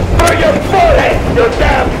personally through your forehead, you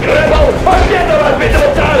damn cripple! Forget about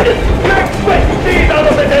visible target! Make quick speed out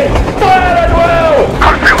of the thing! Fire at will!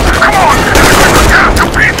 Artyom, come on! It's going to tear to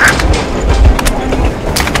pieces!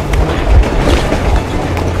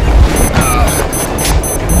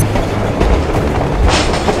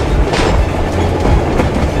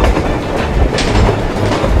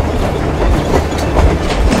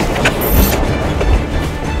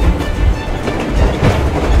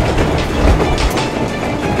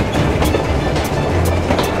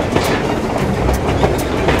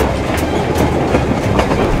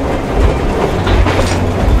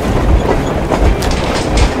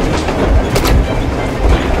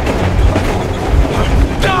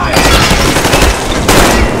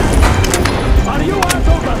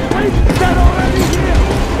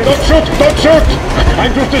 Don't shoot!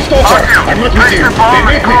 I'm just a stalker. I'm not with you. Take the bomb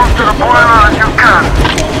as close to the boiler as you can.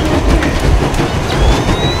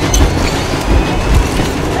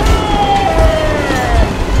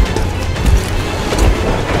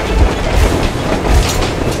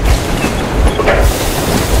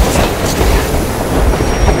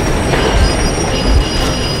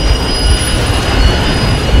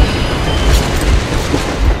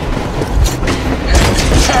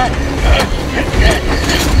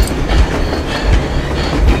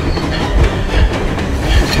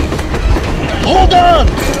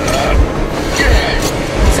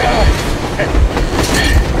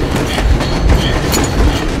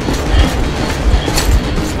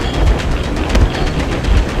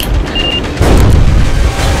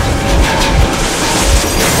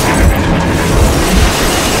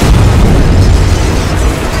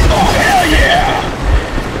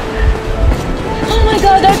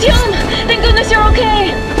 Artyom! Thank goodness you're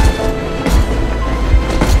okay!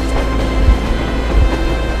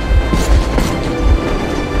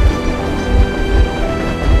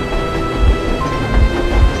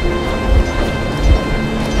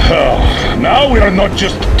 Now we are not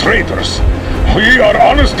just traitors. We are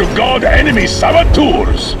honest-to-God enemy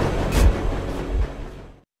saboteurs!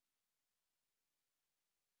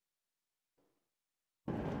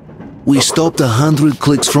 We stopped 100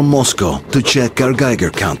 clicks from Moscow to check our Geiger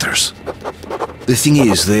counters. The thing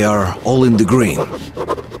is, they are all in the green,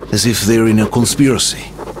 as if they're in a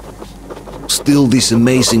conspiracy. Still, this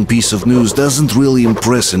amazing piece of news doesn't really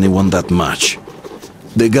impress anyone that much.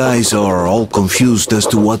 The guys are all confused as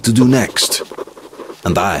to what to do next.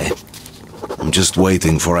 And I'm just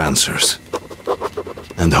waiting for answers.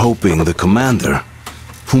 And hoping the commander,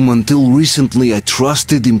 whom until recently I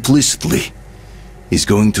trusted implicitly, is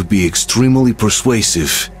going to be extremely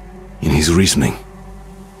persuasive in his reasoning.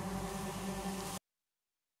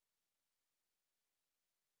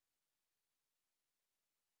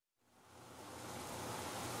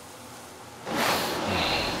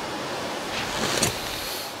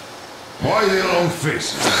 Why the long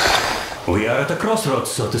faces? We are at a crossroads,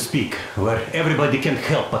 so to speak, where everybody can't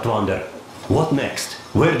help but wonder, what next?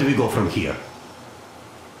 Where do we go from here?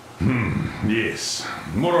 Yes,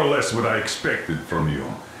 more or less what I expected from you.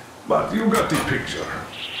 But you got the picture.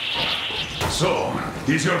 So,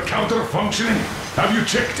 is your counter functioning? Have you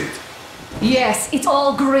checked it? Yes, it's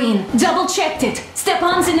all green. Double-checked it.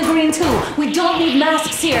 Stepan's in the green too. We don't need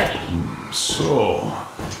masks here. So,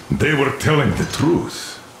 they were telling the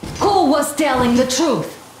truth. Who was telling the truth?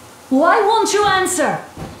 Why won't you answer?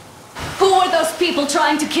 Who were those people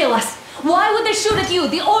trying to kill us? Why would they shoot at you,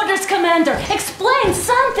 the Order's commander? Explain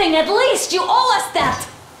something, at least! You owe us that!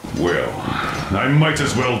 Well, I might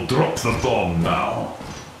as well drop the bomb now.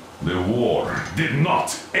 The war did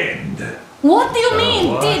not end. What do you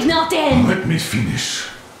mean, did not end? Let me finish.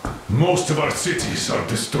 Most of our cities are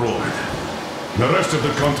destroyed. The rest of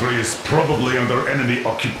the country is probably under enemy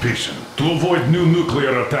occupation. To avoid new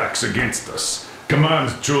nuclear attacks against us,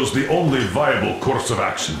 Command chose the only viable course of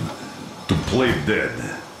action: to play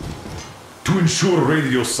dead. To ensure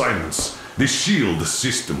radio silence, the SHIELD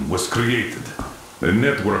system was created. A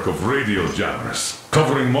network of radio jammers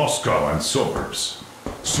covering Moscow and suburbs.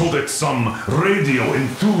 So that some radio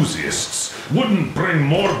enthusiasts wouldn't bring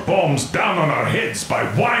more bombs down on our heads by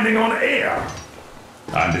whining on air.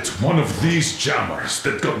 And it's one of these jammers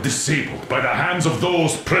that got disabled by the hands of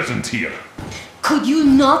those present here. Could you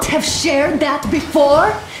not have shared that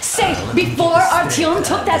before? Say, before Artyom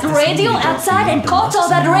took that radio outside and caught all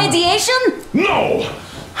that radiation? No!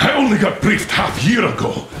 I only got briefed half year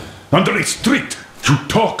ago. Under a strict, you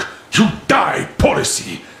talk, you die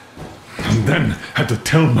policy. And then had to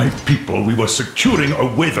tell my people we were securing a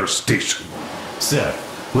weather station. Sir,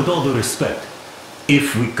 with all due respect,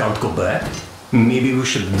 if we can't go back, maybe we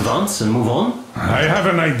should advance and move on? I have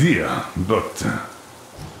an idea, but...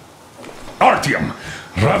 Artyom,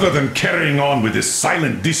 rather than carrying on with this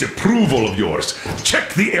silent disapproval of yours,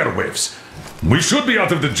 check the airwaves. We should be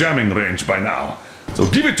out of the jamming range by now, so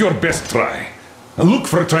give it your best try. Look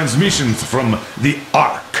for transmissions from the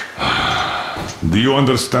Ark. Do you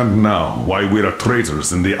understand now why we're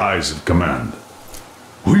traitors in the eyes of Command?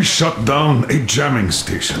 We shut down a jamming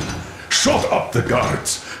station, shot up the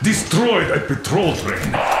guards, destroyed a patrol train,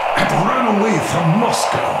 and ran away from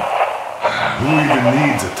Moscow. Who even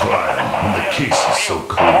needs a trial when the case is so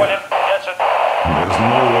clear? There's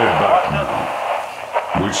no way back now.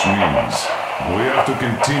 Which means we have to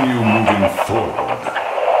continue moving forward.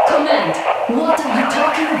 Command, what are you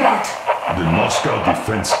talking about? The Moscow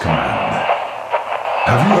Defense Command.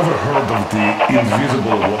 Have you ever heard of the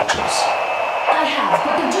Invisible Watchers? I have,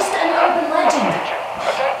 but they're just an urban legend.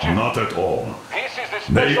 Not at all.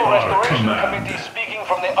 They are Command.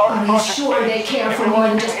 Are you sure they care for more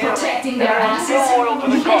than just protecting their asses?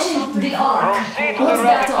 You mentioned the Ark. What's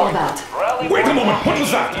that all about? Wait a moment, what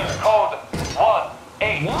was that? Code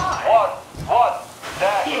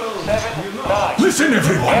 1811-79. Listen,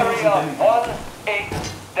 everyone! Area 18-5.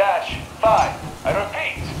 I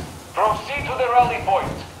repeat, proceed to the rally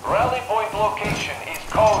point. Rally point location is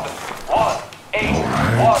code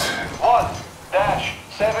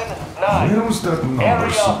 1811-79. Where was that number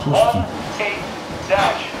Area supposed to...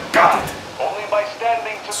 18-5. Got it! Only by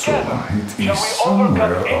standing together So it shall is we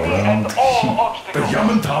somewhere overcome any around and all here. obstacles. The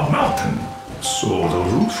Yamantau Mountain. So the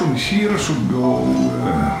route from here should go...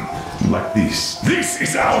 like this. This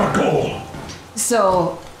is our goal!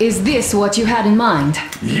 So, is this what you had in mind?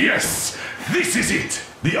 Yes! This is it!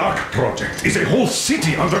 The Ark project is a whole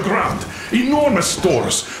city underground. Enormous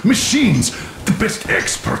stores, machines, the best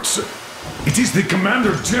experts. It is the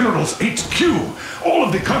Commander General's HQ. All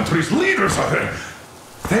of the country's leaders are there.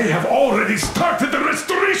 They have already started the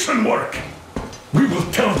restoration work. We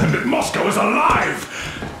will tell them that Moscow is alive.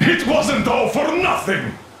 It wasn't all for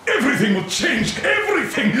nothing. Everything will change.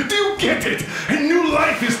 Everything. Do you get it? A new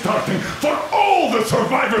life is starting for all the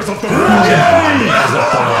survivors of the war.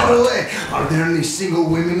 By the way, are there any single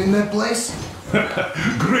women in that place?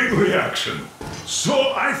 Great reaction.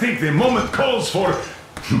 So I think the moment calls for...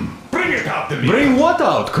 Bring it out to me. Bring what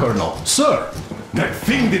out, Colonel? Sir? That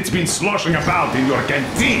thing that's been sloshing about in your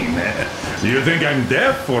canteen. You think I'm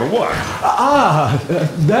deaf or what?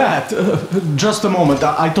 That. Just a moment.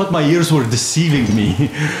 I thought my ears were deceiving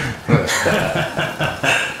me.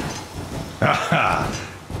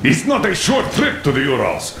 It's not a short trip to the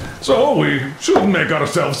Urals, so we should make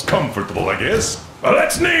ourselves comfortable, I guess.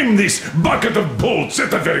 Let's name this bucket of bolts at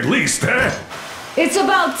the very least, eh? It's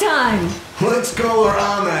about time. Let's call her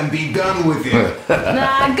Anna and be done with it.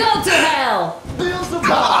 Nah, go to hell.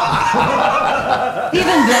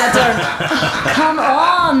 Even better. Come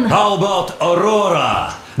on. How about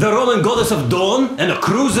Aurora? The Roman goddess of dawn and a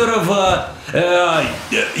cruiser of,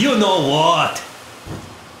 you know what?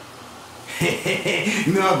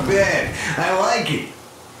 Not bad. I like it.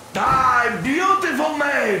 Beautiful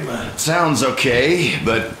name. Sounds okay,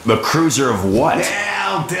 but the cruiser of what? Yeah,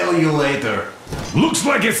 I'll tell you later. Looks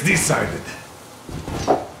like it's decided.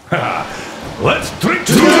 Let's drink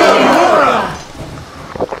to Aurora!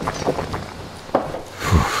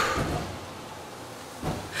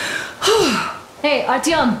 Hey,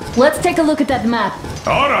 Artyom, let's take a look at that map.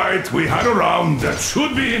 All right, we had a round. That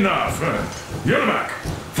should be enough. Yermak,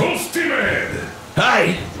 full steam ahead.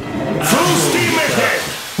 Hi. Full steam ahead.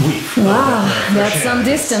 Wow, that's some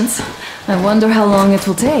distance. I wonder how long it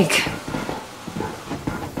will take.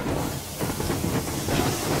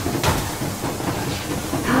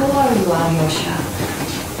 How are you, Alyosha?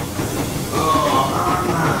 Oh,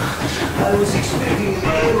 Anna. I was expecting an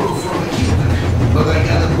arrow from a Cuban, but I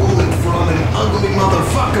got a bullet from an ugly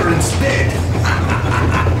motherfucker instead.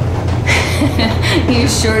 You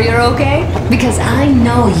sure you're okay? Because I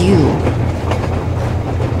know you.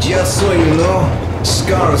 Just so you know,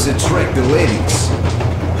 scars attract the ladies.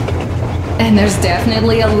 And there's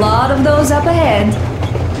definitely a lot of those up ahead.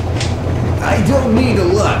 I don't need a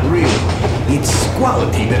lot, really. It's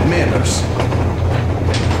quality that matters.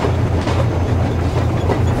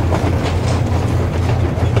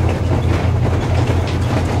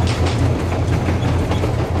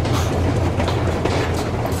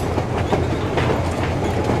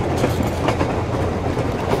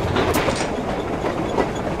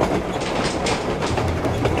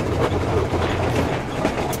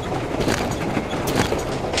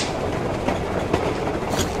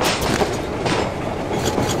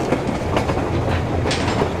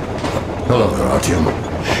 Hello there, Artyom.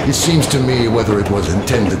 It seems to me, whether it was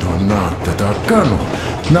intended or not, that our colonel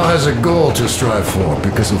now has a goal to strive for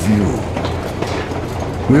because of you.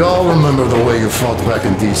 We all remember the way you fought back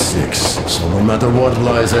in D6, so no matter what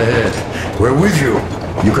lies ahead, we're with you.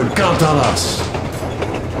 You can count on us.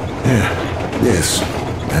 Yes.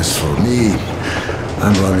 As for me,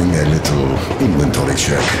 I'm running a little inventory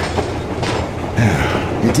check.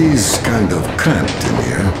 It is kind of cramped in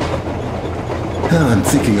here. I'm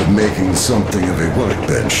thinking of making something of a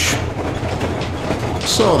workbench.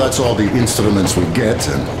 So that's all the instruments we get,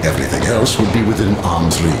 and everything else would be within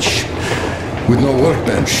arm's reach. With no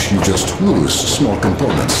workbench, you just lose small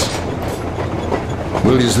components.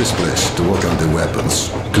 We'll use this place to work on the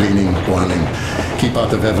weapons. Cleaning, oiling, keep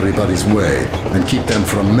out of everybody's way, and keep them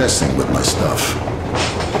from messing with my stuff.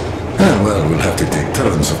 Well, we'll have to take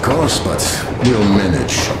turns, of course, but we'll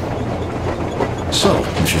manage. So,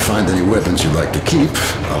 if you find any weapons you'd like to keep,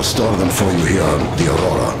 I'll store them for you here on the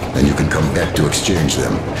Aurora, and you can come back to exchange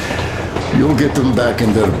them. You'll get them back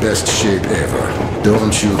in their best shape ever.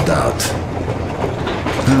 Don't you doubt.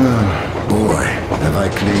 Boy, have I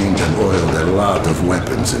cleaned and oiled a lot of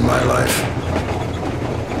weapons in my life.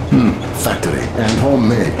 Factory, and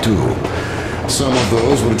homemade too. Some of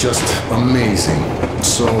those were just amazing,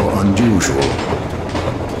 so unusual.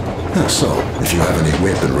 So, if you have any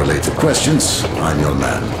weapon-related questions, I'm your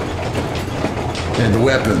man. And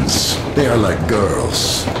weapons, they are like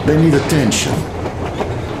girls. They need attention.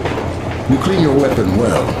 You clean your weapon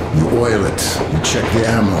well, you oil it, you check the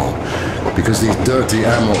ammo, because these dirty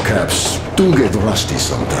ammo caps do get rusty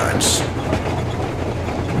sometimes.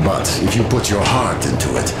 But if you put your heart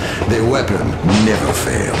into it, the weapon never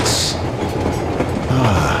fails.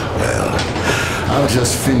 Well, I'll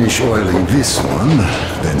just finish oiling this one,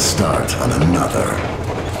 then start on another.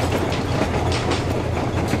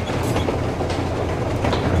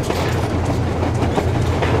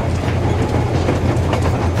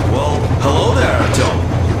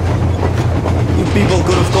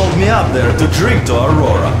 drink to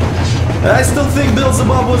Aurora. I still think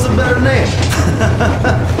Beelzebub was a better name.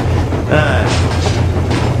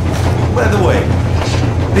 By the way,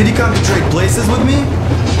 did you come to trade places with me?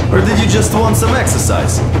 Or did you just want some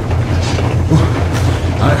exercise?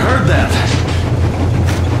 I heard that.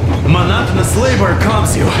 Monotonous labor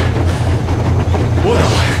calms you.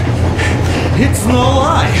 Well, it's no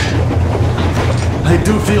lie. I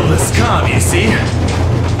do feel this calm, you see?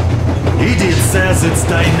 Idiot says it's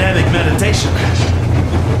dynamic meditation.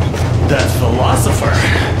 That philosopher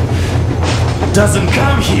doesn't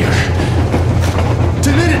come here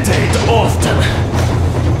to meditate often.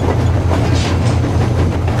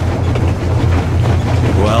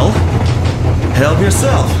 Well, help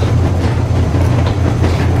yourself.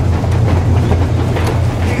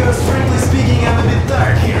 Because frankly speaking, I'm a bit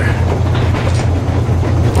tired here.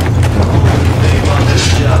 The only thing about this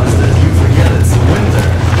job is that you forget it's winter.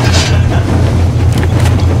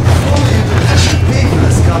 Only you could have to pay for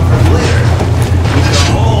this comfort later. With the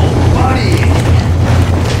whole body.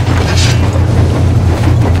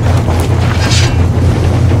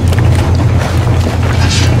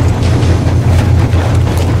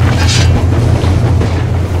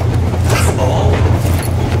 That's all?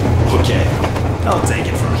 Okay, I'll take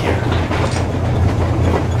it from here.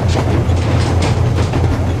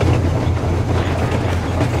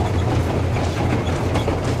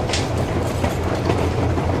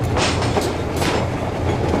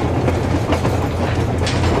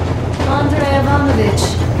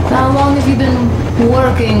 How long have you been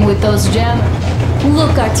working with those jammers?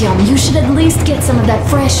 Look, Artyom, you should at least get some of that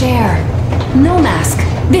fresh air. No mask.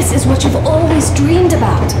 This is what you've always dreamed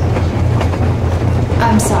about.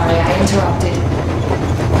 I'm sorry, I interrupted.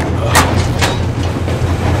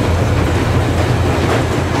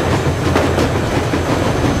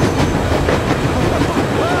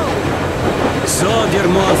 So, dear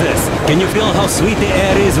Moses, can you feel how sweet the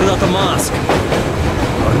air is without a mask?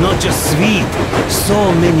 Or not just sweet,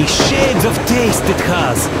 so many shades of taste it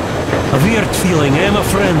has. A weird feeling, eh, my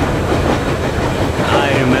friend?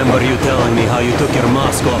 I remember you telling me how you took your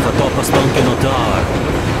mask off atop a Stonkino tower.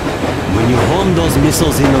 When you homed those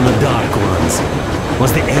missiles in on the dark ones,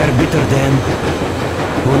 was the air bitter then?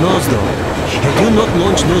 Who knows though? Had you not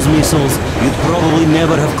launched those missiles, you'd probably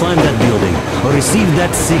never have climbed that building or received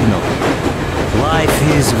that signal. Life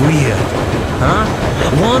is weird, huh?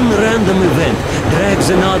 One random event drags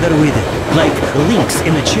another with it, like links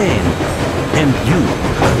in a chain. And you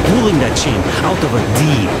are pulling that chain out of a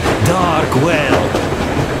deep, dark well.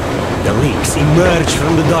 The links emerge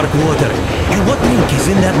from the dark water. And what link is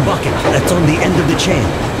in that bucket that's on the end of the chain?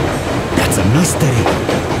 That's a mystery.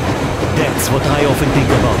 That's what I often think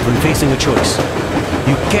about when facing a choice.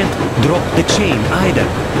 You can't drop the chain either.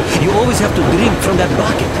 You always have to drink from that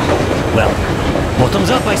bucket. Well,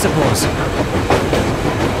 bottoms up, I suppose.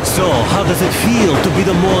 So, how does it feel to be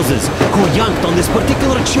the Moses who yanked on this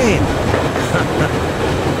particular chain?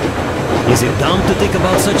 Is it dumb to think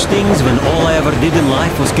about such things when all I ever did in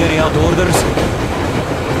life was carry out orders?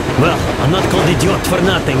 Well, I'm not called idiot for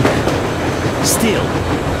nothing. Still,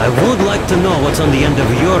 I would like to know what's on the end of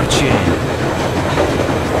your chain.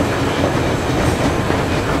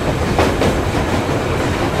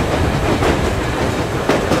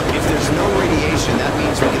 If there's no radiation, that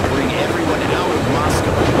means we can bring everyone out of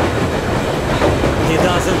Moscow. It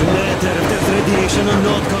doesn't matter if there's radiation or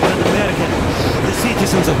not, Comrade American. The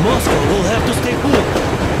citizens of Moscow will have to stay put.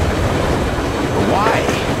 Why?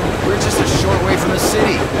 We're just a short way from the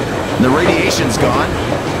city. The radiation's gone.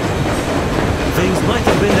 Things might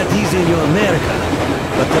have been that easy in your America,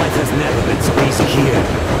 but life has never been so easy here.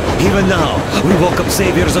 Even now, we woke up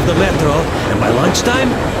saviors of the metro, and by lunchtime,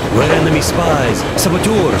 we're enemy spies,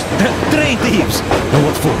 saboteurs, train thieves. And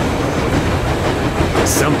what for?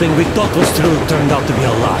 Something we thought was true turned out to be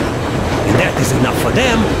a lie. And that is enough for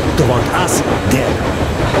them to want us dead.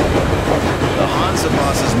 The Hansa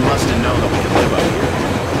bosses must have known that we could live up here.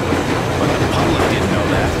 But the public didn't know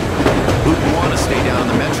that. Who'd want to stay down in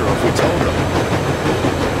the metro if we told them?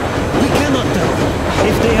 We cannot tell them.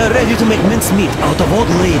 If they are ready to make mincemeat out of old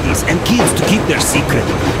ladies and kids to keep their secret,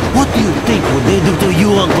 what do you think would they do to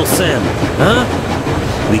you, Uncle Sam? Huh?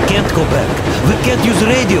 We can't go back. We can't use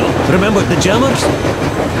radio. Remember the jammers?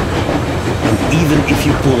 And even if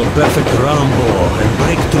you pull a perfect Rambo and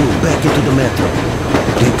break through back into the metro,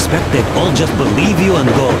 do you expect they'd all just believe you and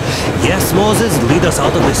go, yes, Moses, lead us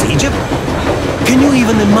out of this Egypt? Can you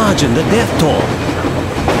even imagine the death toll?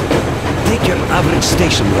 Take your average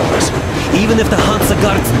station robbers. Even if the Hansa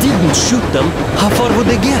guards didn't shoot them, how far would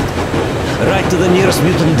they get? Right to the nearest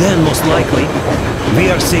mutant den, most likely. We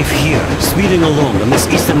are safe here, speeding along on this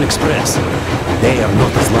Eastern Express. They are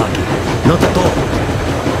not as lucky. Not at all.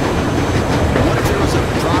 What if there was a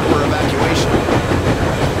proper evacuation?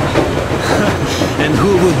 And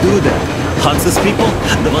who would do that? Hudson's people?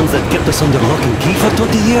 The ones that kept us under lock and key for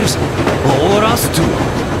 20 years? Or us too?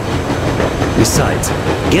 Besides,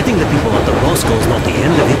 getting the people out of Moscow is not the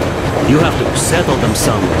end of it. You have to settle them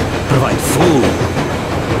somewhere, provide food.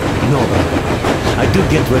 No, I do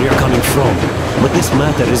get where you're coming from, but this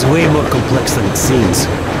matter is way more complex than it seems.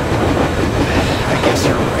 I guess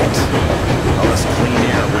you're right. All this clean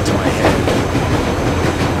air went to my head.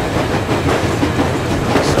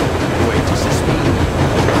 So, wait, does this mean the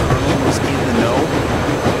Colonel was in the know?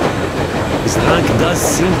 His rank does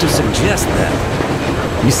seem to suggest that.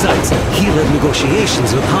 Besides, he led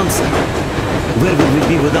negotiations with Hansen. Where would we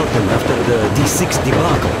be without them after the D6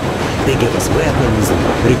 debacle? They gave us weapons and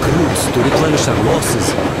recruits to replenish our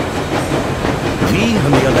losses. We,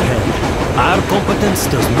 on the other hand, our competence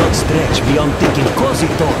does not stretch beyond thinking cozy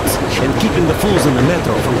thoughts and keeping the fools in the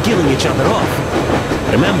metro from killing each other off.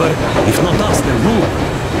 Remember, if not us, then who?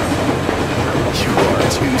 You are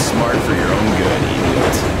too smart for your own good,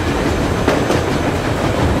 idiot.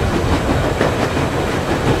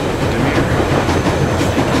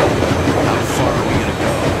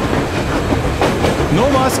 No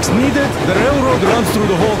masks needed. The railroad runs through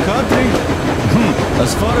the whole country.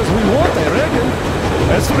 As far as we want, I reckon.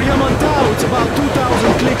 As for Yamantau, it's about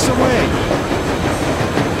 2,000 clicks away.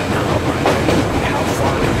 How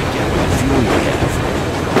far can we get with the fuel we have?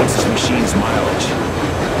 What's this machine's mileage?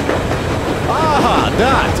 Aha,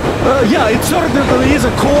 that! Yeah, it certainly is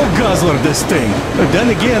a coal guzzler, this thing. Then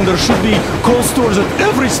again, there should be coal stores at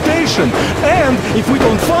every station. And if we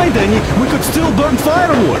don't find any, we could still burn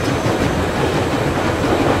firewood.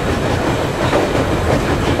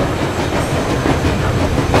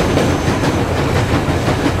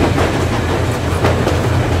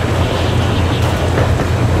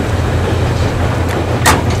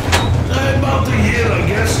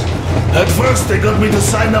 At first, they got me to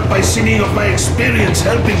sign up by singing of my experience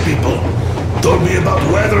helping people. Told me about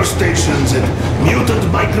weather stations and mutant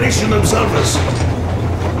migration observers.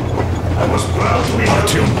 I was proud to be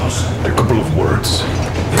Artyomos, a couple of words.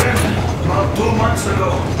 Then, about 2 months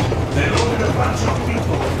ago, they loaded a bunch of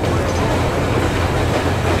people.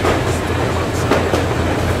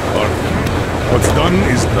 What's done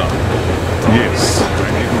is done. Yes, I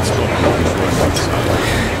didn't stop you before I got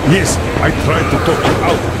outside. Yes, I tried to talk you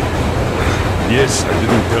out. Yes, I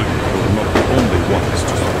didn't tell you you're not the only ones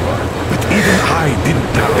to survive. But even I didn't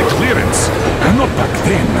have the clearance. And not back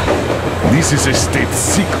then. This is a state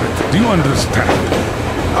secret. Do you understand?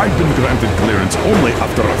 I've been granted clearance only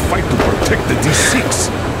after a fight to protect the D6.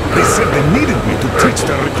 They said they needed me to teach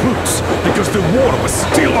their recruits because the war was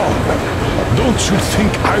still on. Don't you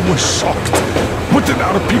think I was shocked? What did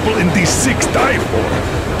our people in D6 die for?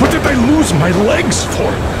 What did I lose my legs for?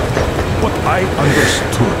 But I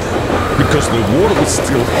understood. Because the war was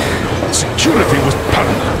still on. Security was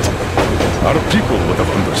paramount. Our people would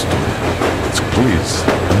have understood. So please,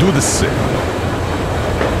 do the same.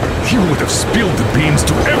 You would have spilled the beans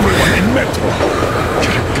to everyone in Metro.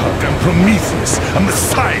 You're a goddamn Prometheus, a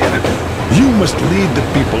messiah. You must lead the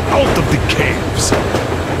people out of the caves.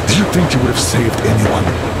 Do you think you would have saved anyone?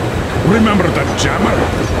 Remember that jammer?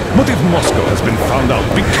 What if Moscow has been found out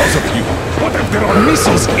because of you? What if there are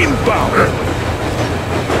missiles inbound?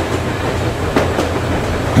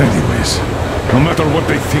 Anyways, no matter what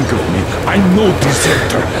they think of me, I'm no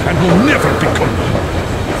deserter and will never become one.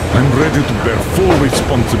 I'm ready to bear full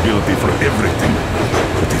responsibility for everything.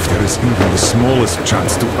 But if there is even the smallest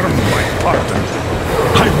chance to earn my pardon,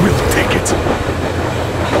 I will take it.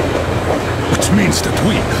 Which means that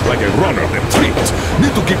we, like a runner that tripped,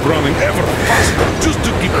 need to keep running ever faster just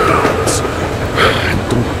to keep balance. And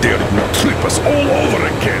don't dare you trip us all over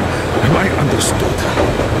again. Am I understood?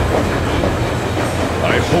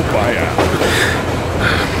 I hope I am.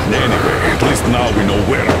 Anyway, at least now we know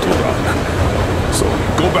where to run. So,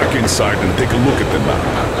 go back inside and take a look at the map.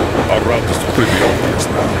 Our route is pretty obvious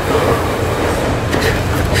now.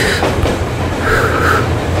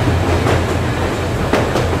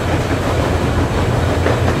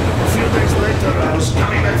 A few days later, I was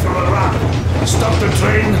coming back from a run. Stopped the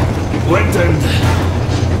train, went and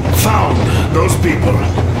found those people.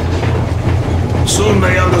 Soon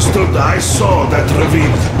they understood I saw that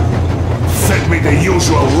ravine. Fed me the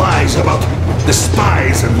usual lies about the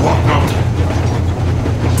spies and whatnot.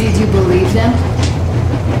 Did you believe them?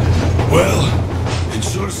 Well, it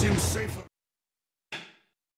sure seems safer.